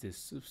is the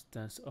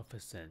substance of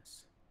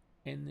essence,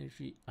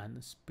 energy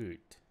and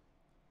spirit.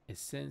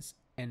 Essence,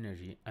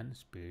 energy and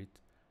spirit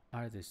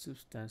are the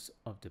substance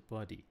of the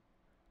body.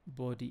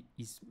 Body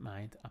is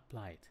mind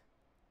applied.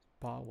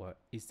 Power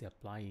is the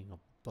applying of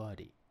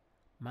body.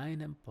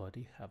 Mind and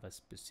body have a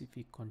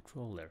specific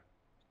controller,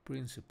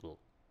 principle.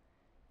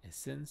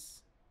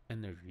 Essence,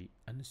 energy,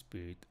 and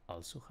spirit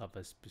also have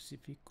a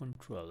specific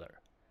controller,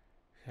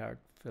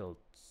 heartfelt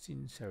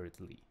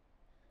sincerely.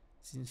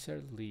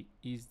 Sincerely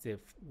is the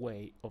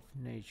way of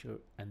nature,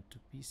 and to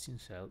be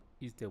sincere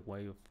is the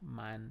way of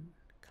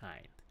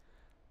mankind,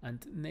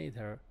 and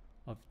neither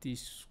of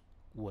these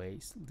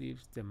ways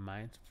leaves the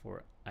mind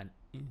for an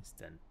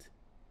instant.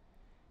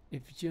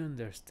 If you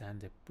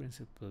understand the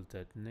principle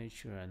that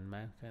nature and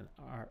mankind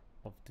are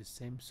of the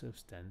same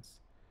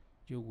substance,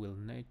 you will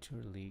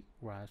naturally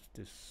grasp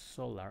the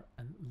solar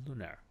and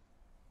lunar,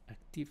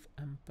 active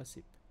and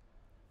passive,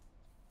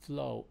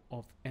 flow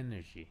of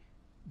energy,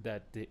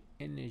 that the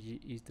energy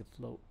is the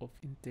flow of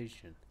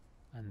intention,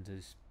 and the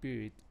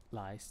spirit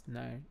lies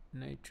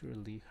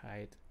naturally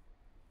hid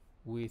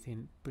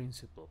within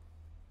principle.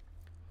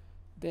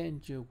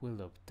 Then you will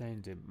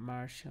obtain the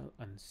martial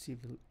and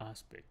civil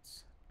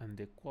aspects and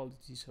the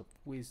qualities of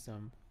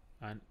wisdom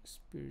and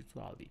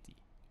spirituality.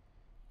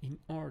 In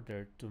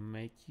order to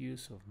make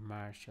use of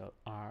martial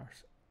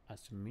arts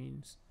as a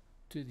means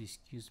to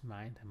discuss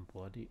mind and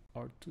body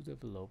or to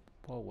develop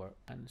power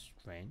and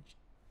strength,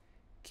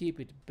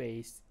 keep it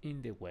based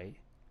in the way,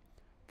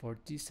 for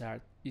this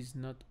art is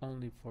not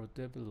only for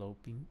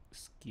developing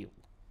skill.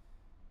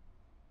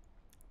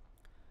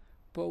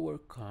 Power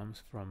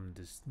comes from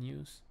the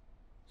sinews,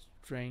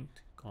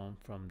 strength comes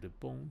from the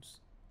bones.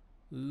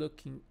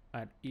 Looking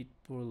at it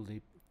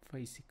purely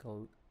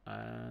physical,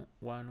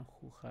 one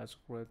who has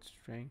great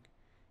strength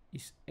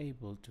is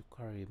able to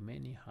carry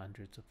many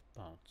hundreds of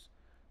pounds,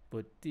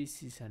 but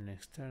this is an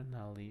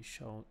externally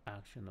shown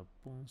action of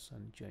bones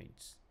and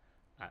joints,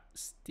 a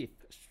stiff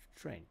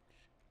strength.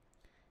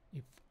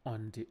 If,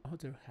 on the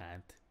other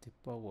hand, the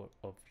power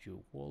of your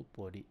whole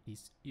body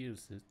is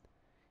used,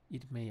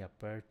 it may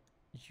appear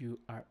you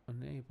are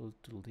unable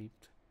to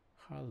lift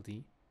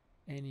hardly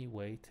any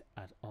weight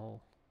at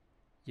all,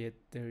 yet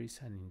there is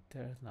an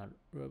internal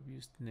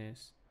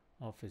robustness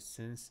of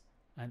essence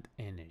and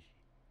energy,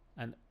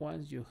 and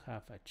once you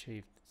have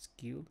achieved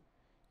skill,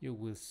 you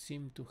will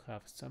seem to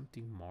have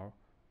something more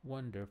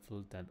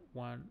wonderful than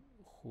one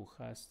who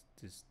has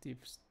the stiff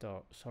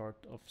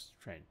sort of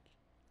strength.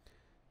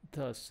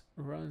 Thus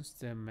runs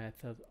the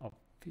method of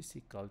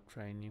physical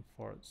training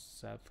for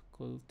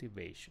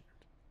self-cultivation.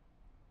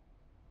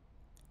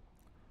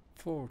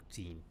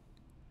 14.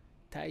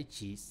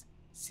 Taiji's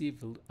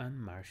civil and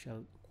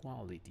martial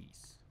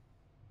qualities.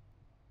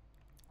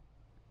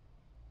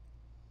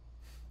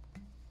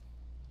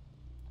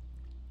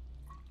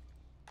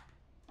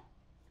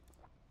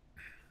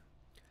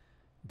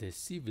 The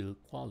civil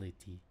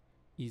quality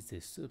is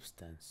the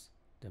substance,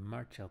 the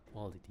martial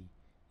quality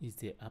is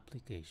the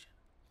application.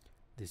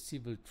 The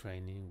civil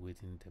training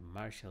within the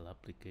martial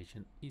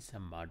application is a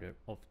matter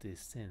of the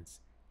sense,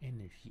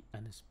 energy,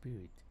 and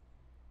spirit.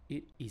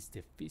 It is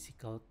the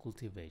physical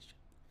cultivation.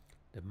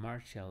 The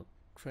martial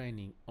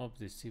training of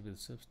the civil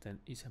substance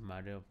is a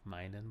matter of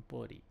mind and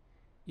body.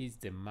 It is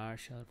the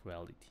martial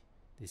reality.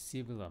 The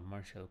civil and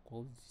martial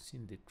qualities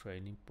in the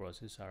training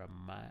process are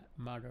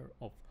a matter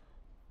of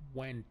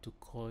when to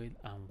coil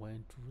and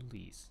when to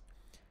release.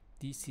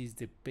 This is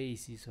the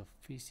basis of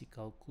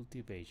physical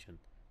cultivation.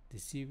 The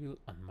civil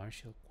and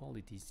martial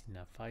qualities in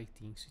a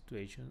fighting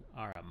situation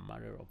are a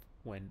matter of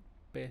when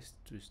best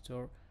to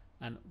store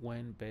and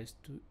when best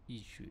to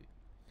issue.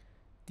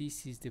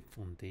 This is the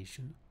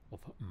foundation of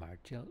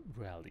martial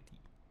reality.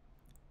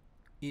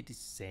 It is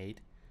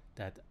said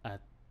that a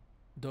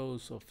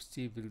dose of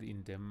civil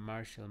in the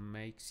martial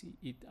makes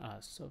it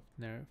a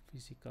softer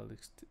physical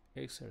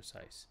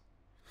exercise.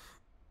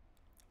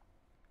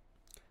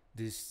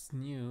 This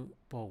new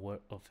power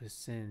of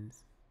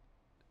essence,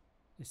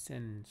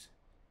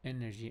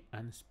 energy,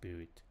 and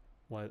spirit,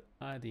 while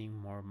adding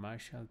more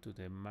martial to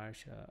the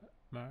martial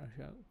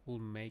will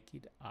make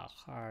it a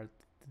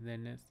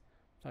hard-dented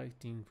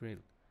fighting drill,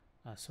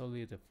 a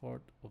solid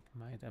effort of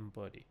mind and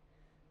body.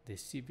 The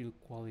civil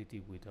quality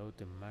without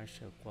the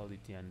martial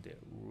quality and the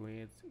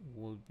rest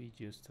would be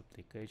just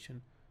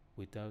application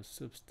without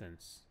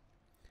substance.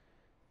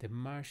 The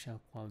martial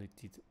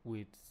quality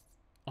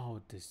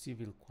without the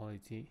civil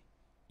quality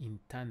in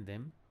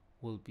tandem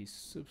will be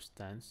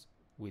substance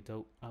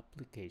without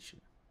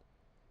application.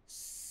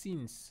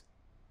 Since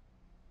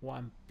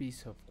one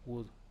piece of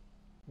wood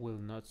will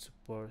not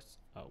support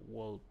a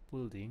wall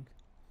building,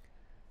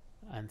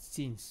 and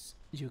since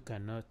you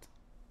cannot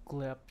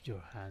clap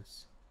your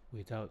hands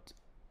without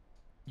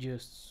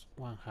just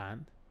one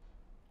hand,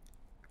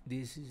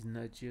 this is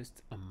not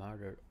just a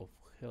matter of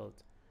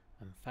health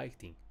and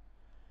fighting,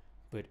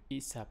 but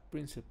it's a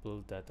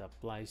principle that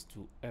applies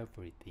to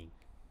everything.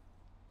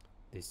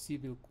 The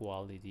civil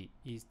quality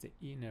is the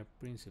inner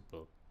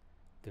principle,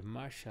 the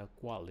martial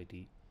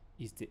quality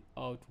is the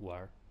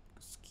outward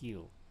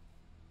skill.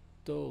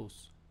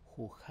 Those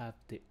who have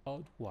the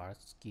outward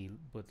skill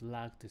but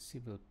lack the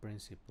civil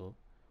principle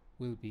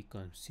will be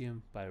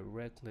consumed by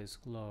reckless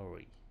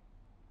glory.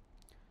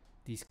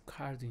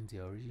 Discarding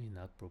the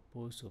original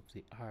purpose of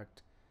the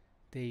art,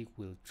 they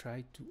will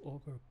try to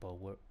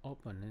overpower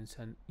opponents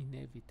and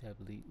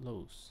inevitably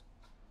lose.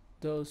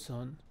 Those,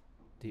 on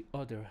the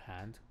other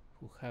hand,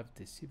 who have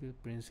the civil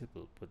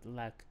principle but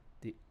lack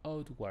the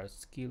outward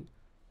skill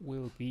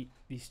will be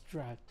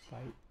distracted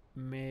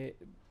by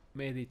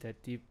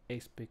meditative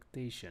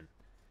expectation.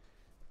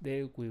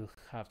 They will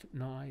have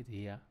no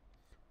idea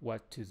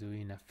what to do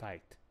in a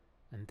fight,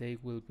 and they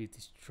will be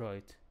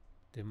destroyed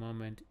the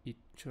moment it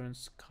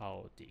turns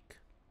chaotic.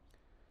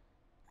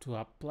 To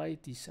apply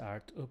this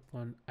art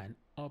upon an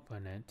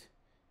opponent,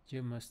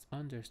 you must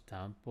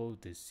understand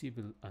both the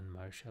civil and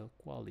martial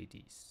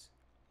qualities.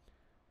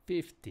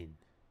 15.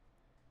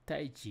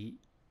 Taiji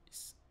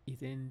is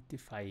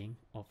identifying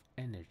of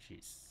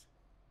energies.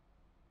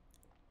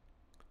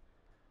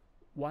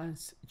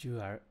 Once you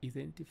are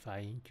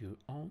identifying your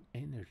own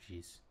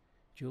energies,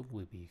 you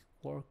will be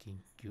working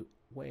your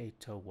way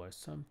towards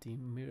something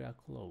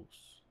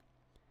miraculous.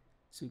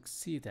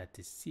 Succeed at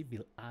the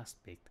civil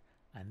aspect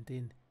and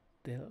then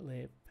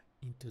delve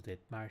into the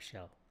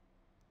martial.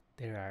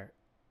 There are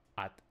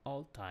at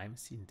all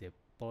times in the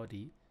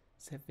body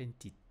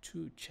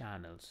 72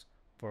 channels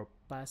for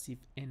passive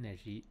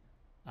energy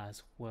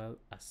as well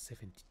as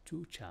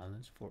 72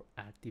 channels for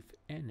active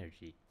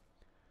energy.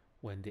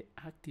 When the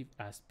active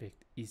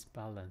aspect is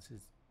balanced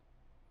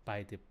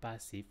by the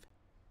passive,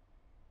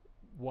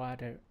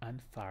 water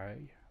and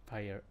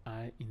fire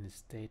are in a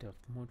state of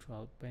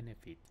mutual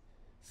benefit.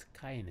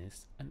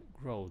 Skyness and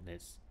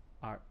growness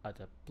are at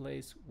a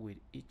place with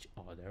each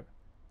other,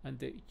 and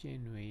the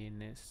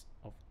genuineness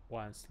of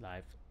one's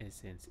life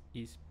essence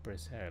is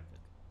preserved.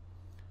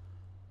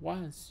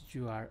 Once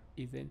you are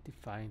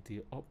identifying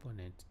the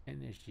opponent's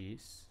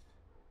energies,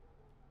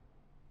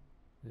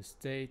 the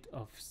state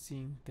of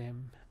seeing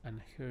them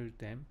and hear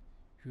them,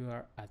 you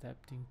are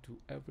adapting to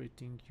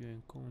everything you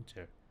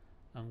encounter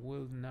and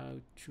will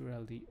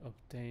naturally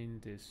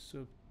obtain the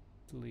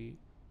subtlety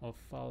of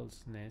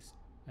falseness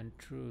and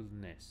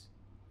trueness,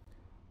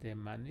 the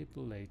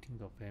manipulating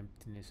of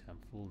emptiness and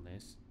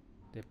fullness.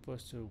 The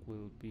posture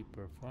will be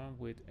performed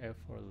with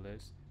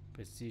effortless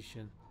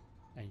precision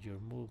and your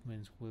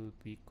movements will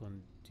be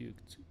conducted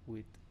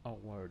with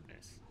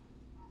awareness.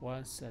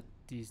 Once at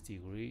this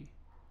degree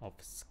of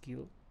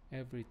skill,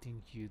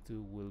 everything you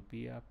do will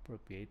be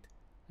appropriate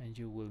and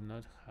you will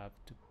not have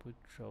to put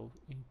thought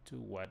into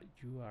what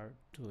you are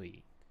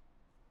doing.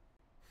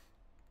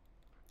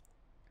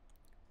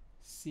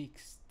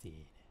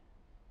 16.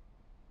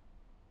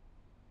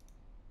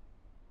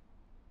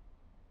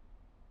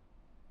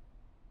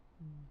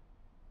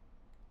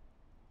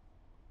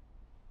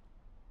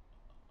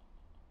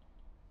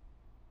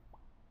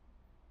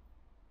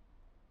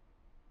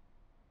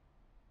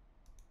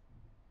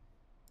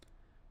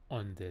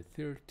 On the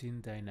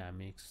 13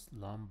 Dynamics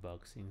Long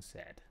Boxing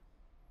set.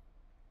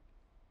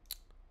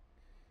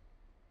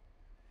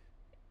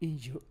 In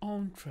your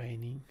own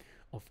training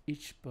of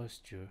each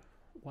posture,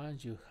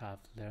 once you have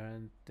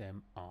learned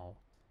them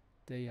all,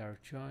 they are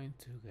joined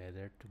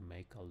together to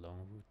make a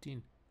long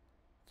routine,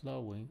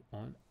 flowing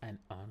on and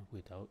on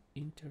without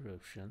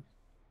interruption,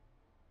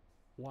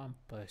 one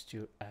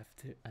posture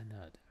after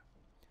another,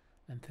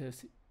 and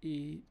thus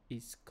it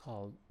is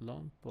called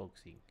long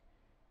boxing.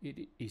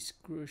 It is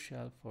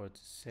crucial for the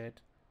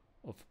set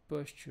of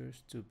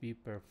postures to be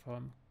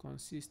performed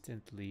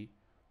consistently,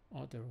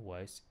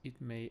 otherwise it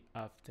may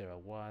after a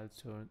while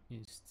turn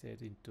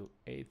instead into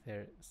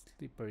either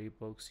slippery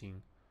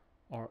boxing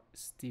or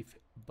stiff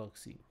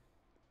boxing.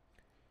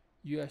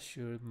 You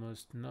assured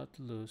must not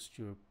lose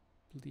your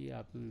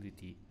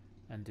pliability,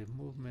 and the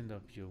movement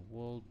of your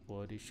whole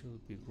body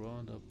should be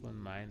ground upon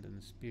mind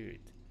and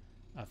spirit.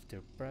 After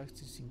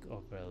practicing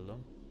over a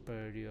long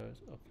period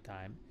of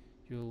time,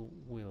 you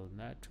will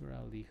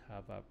naturally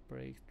have a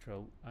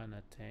breakthrough and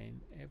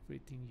attain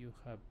everything you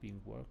have been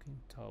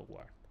working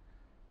toward,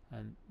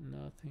 and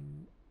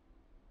nothing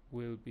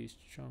will be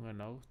strong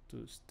enough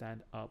to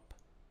stand up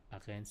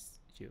against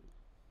you.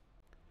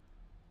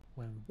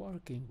 When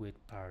working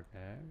with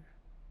partner,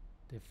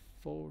 the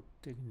four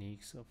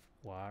techniques of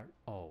ward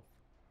off,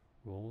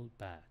 roll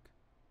back,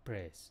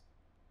 press,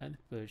 and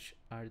push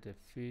are the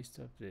first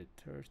of the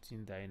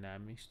 13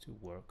 dynamics to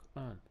work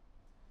on.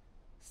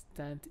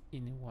 Stand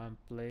in one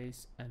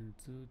place and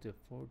do the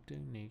four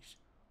techniques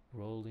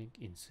rolling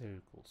in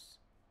circles.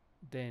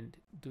 Then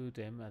do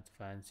them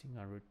advancing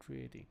and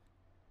retreating.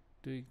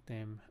 tweak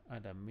them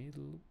at a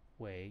middle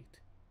weight,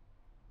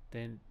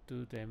 then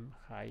do them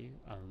high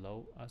and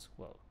low as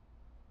well,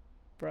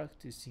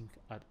 practicing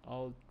at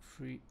all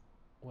three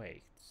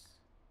weights.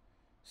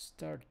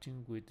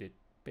 Starting with the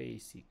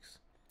basics,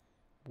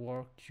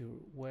 work your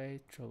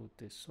way through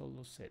the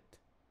solo set,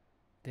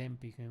 then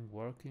begin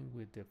working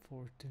with the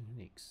four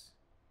techniques.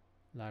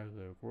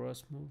 Larger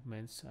gross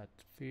movements at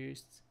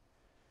first,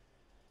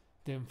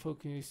 then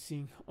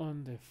focusing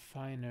on the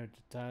finer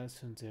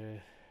details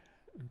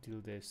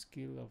until the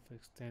skill of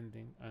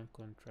extending and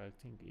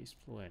contracting is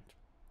fluent.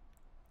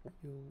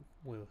 You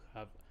will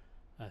have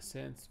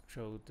ascent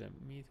through the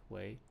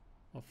midway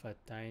of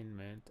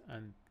attainment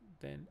and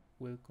then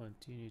will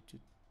continue to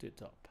the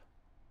top.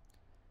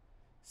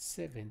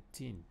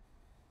 17.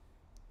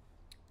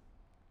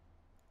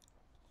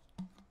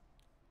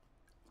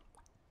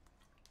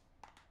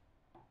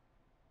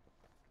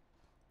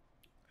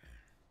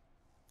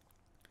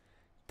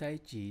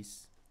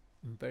 Taiji's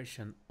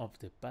inversion of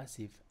the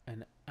passive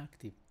and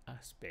active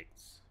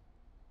aspects.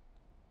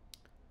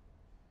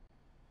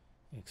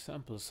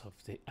 Examples of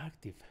the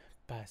active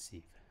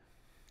passive: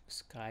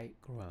 sky,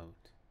 ground,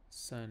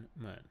 sun,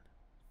 moon,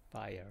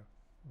 fire,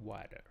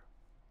 water.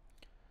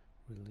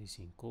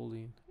 Releasing,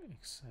 cooling,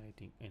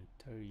 exciting,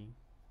 entering,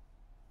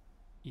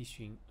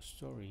 issuing,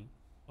 storing,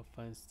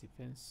 offense,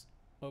 defense,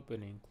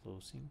 opening,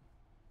 closing,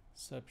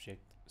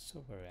 subject,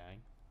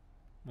 sovereign,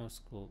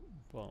 muscle,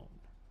 bone.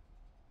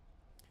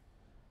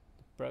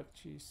 The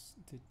practice,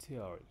 the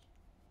theory,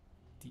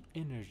 the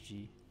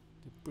energy,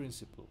 the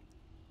principle,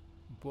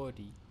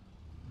 body,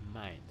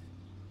 mind,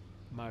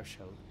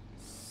 martial,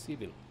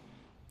 civil,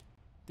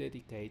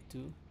 dedicate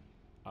to,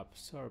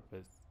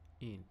 absorbed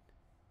in,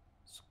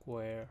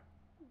 square,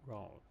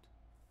 round,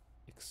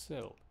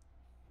 excel,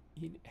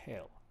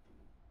 inhale,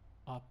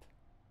 up,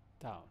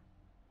 down,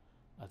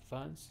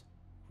 advance,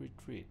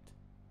 retreat,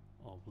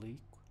 oblique,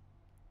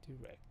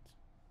 direct.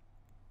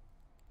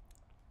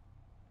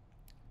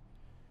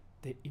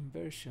 The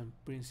inversion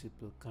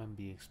principle can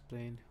be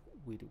explained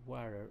with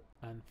water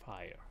and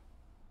fire.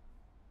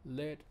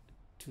 Led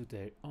to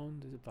their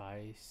own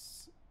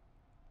device,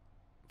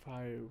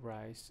 fire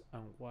rises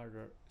and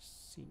water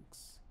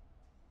sinks.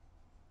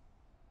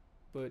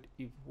 But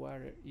if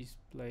water is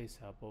placed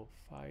above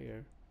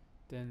fire,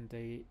 then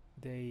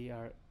they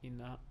are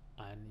in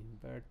an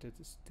inverted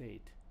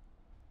state.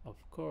 Of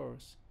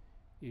course,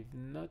 if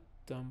not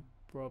done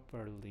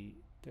properly,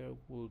 there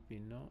will be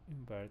no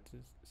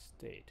inverted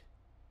state.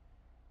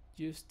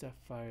 Just a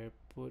fire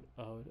put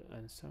out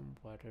and some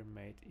water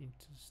made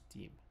into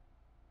steam.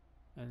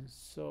 And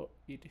so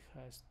it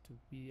has to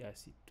be a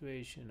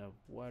situation of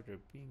water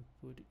being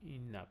put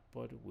in a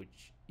pot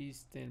which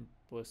is then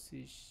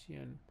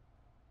positioned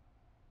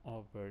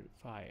over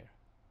fire.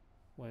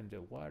 When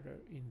the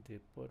water in the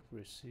pot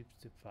receives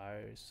the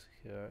fire's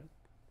heat,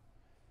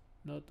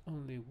 not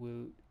only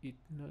will it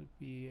not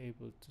be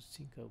able to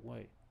sink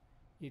away,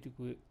 it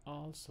will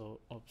also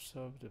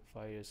absorb the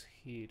fire's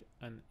heat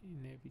and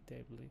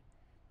inevitably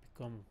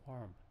become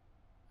warm.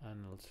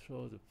 And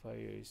although the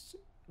fire is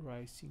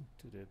rising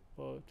to the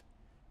pot,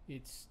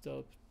 it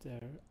stops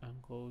there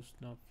and goes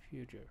no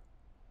further.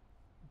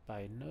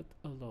 By not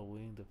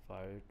allowing the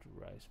fire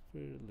to rise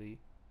freely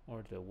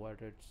or the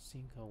water to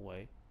sink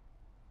away,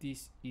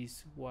 this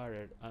is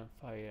water and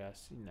fire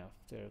as in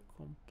after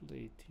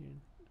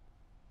completing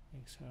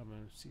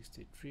experiment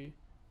 63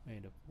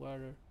 made of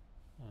water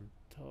on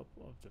top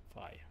of the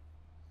fire.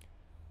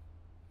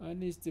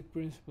 And is the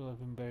principle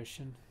of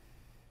inversion.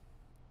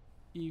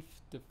 If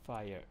the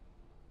fire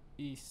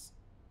is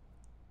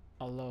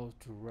allowed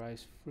to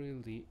rise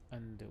freely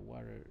and the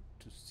water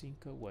to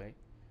sink away,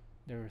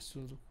 the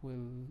result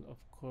will of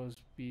course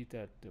be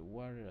that the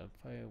water and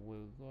fire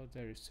will go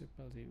their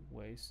separate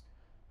ways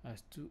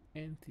as two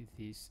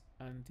entities,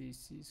 and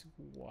this is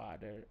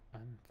water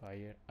and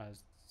fire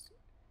as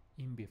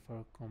in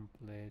before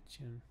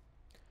completion.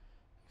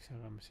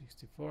 Experiment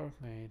 64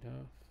 made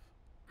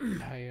of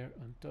fire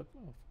on top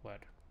of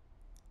water.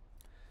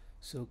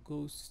 So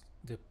goes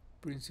the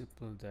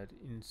principle that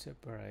in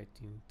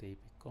separating they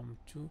become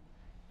two,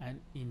 and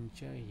in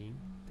joining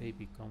they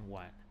become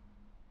one,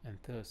 and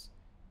thus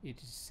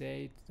it is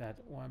said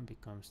that one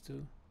becomes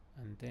two,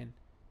 and then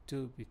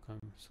two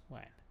becomes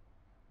one,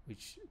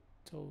 which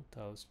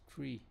totals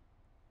three,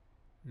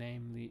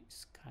 namely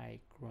sky,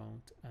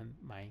 ground, and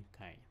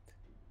mankind.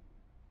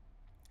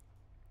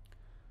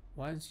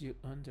 Once you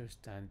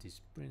understand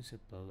this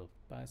principle of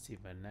passive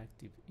and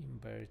active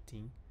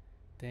inverting,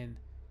 then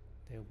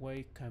the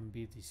way can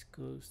be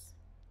discussed.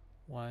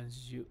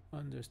 Once you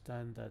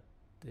understand that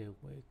the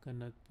way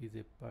cannot be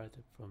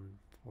departed from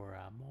for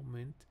a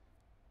moment,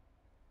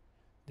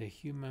 the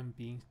human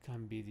beings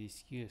can be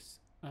discussed,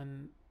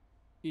 and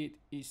it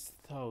is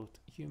thought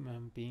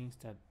human beings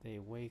that the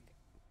way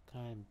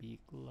can be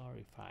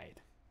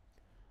glorified.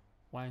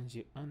 Once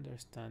you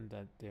understand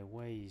that the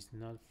way is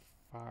not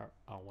far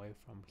away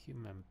from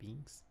human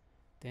beings,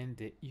 then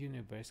the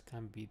universe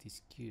can be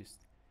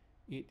discussed.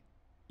 It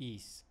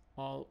is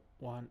all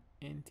one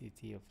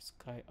entity of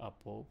sky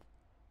above,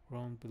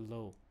 ground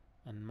below,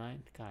 and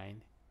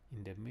mankind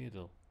in the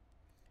middle.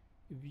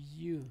 If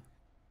you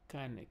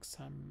can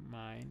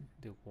examine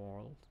the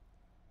world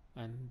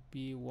and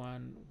be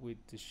one with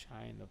the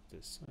shine of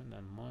the sun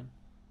and moon,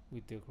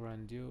 with the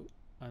grandeur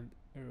and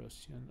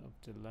erosion of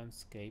the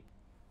landscape,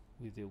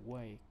 with the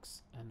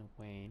wakes and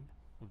wane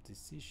of the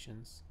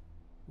seasons,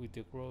 with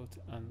the growth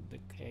and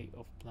decay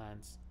of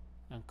plants,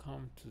 and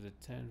come to the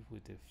terms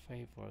with the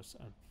favors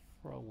and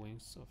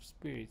throwings of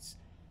spirits,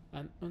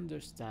 and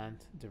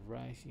understand the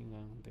rising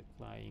and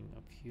declining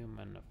of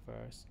human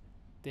affairs,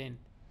 then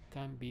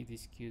can be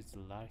discussed the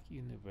large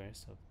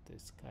universe of the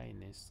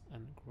skyness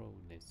and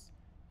growness,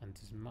 and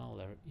the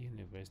smaller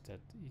universe that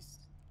is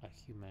a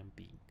human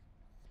being.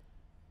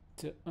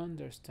 To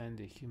understand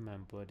the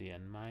human body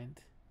and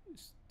mind,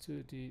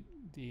 study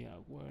the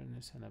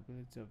awareness and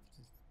ability of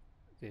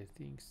the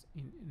things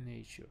in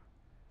nature.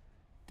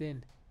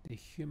 Then the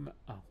human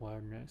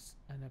awareness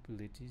and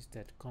abilities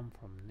that come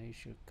from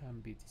nature can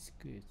be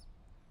discussed.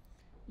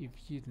 If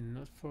you do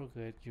not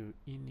forget your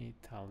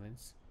innate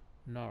talents,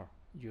 nor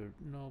your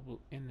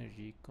noble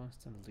energy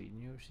constantly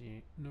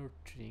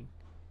nurturing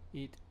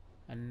it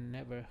and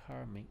never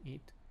harming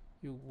it,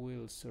 you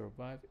will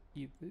survive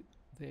it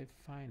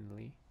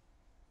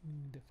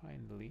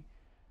indefinitely.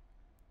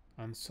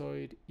 And so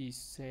it is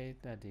said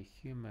that the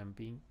human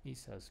being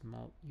is a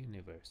small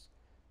universe.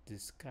 The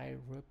sky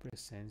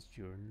represents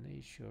your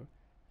nature,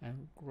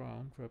 and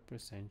ground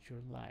represents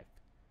your life,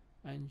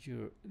 and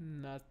your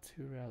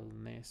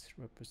naturalness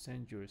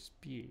represents your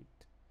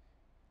spirit.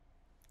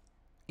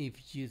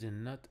 If you do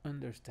not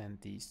understand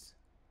this,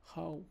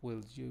 how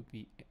will you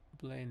be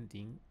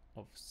blending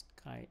of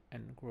sky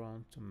and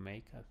ground to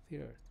make a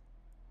third?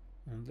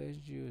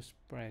 Unless you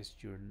express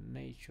your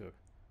nature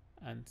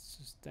and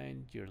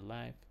sustain your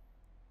life,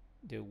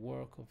 the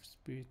work of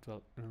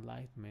spiritual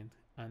enlightenment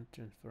and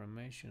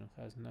transformation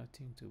has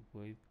nothing to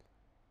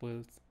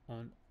build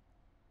on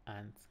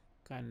and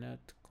cannot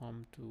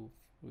come to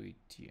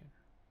fruition.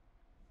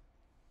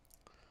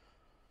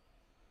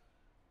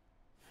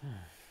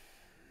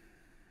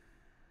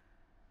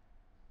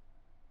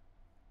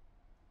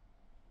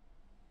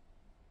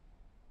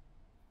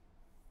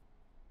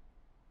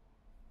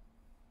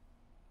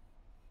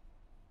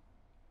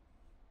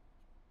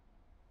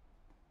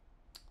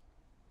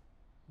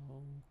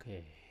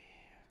 Okay,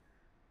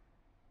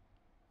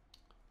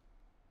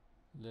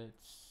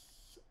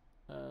 let's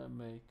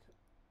make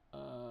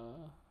a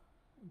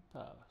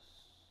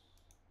pause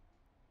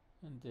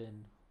and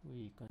then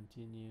we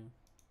continue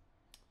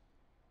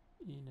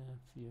in a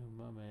few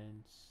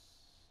moments.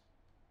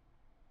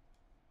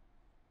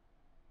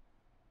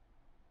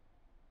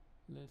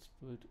 Let's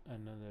put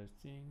another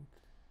thing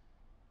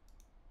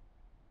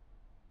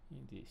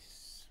in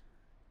this.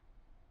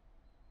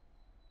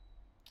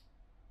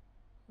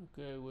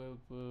 Okay, we'll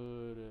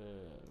put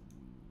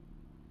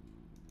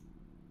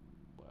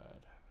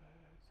what?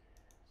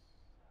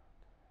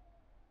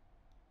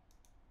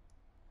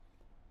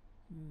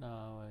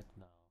 No,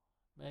 no.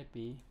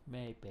 Maybe.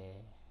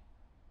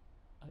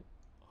 I,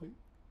 I,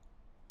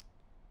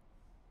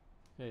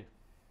 okay,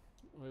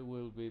 we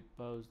will be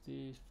pause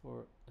this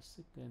for a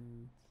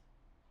second,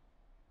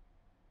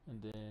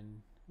 and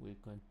then we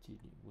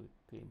continue. We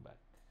came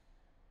back.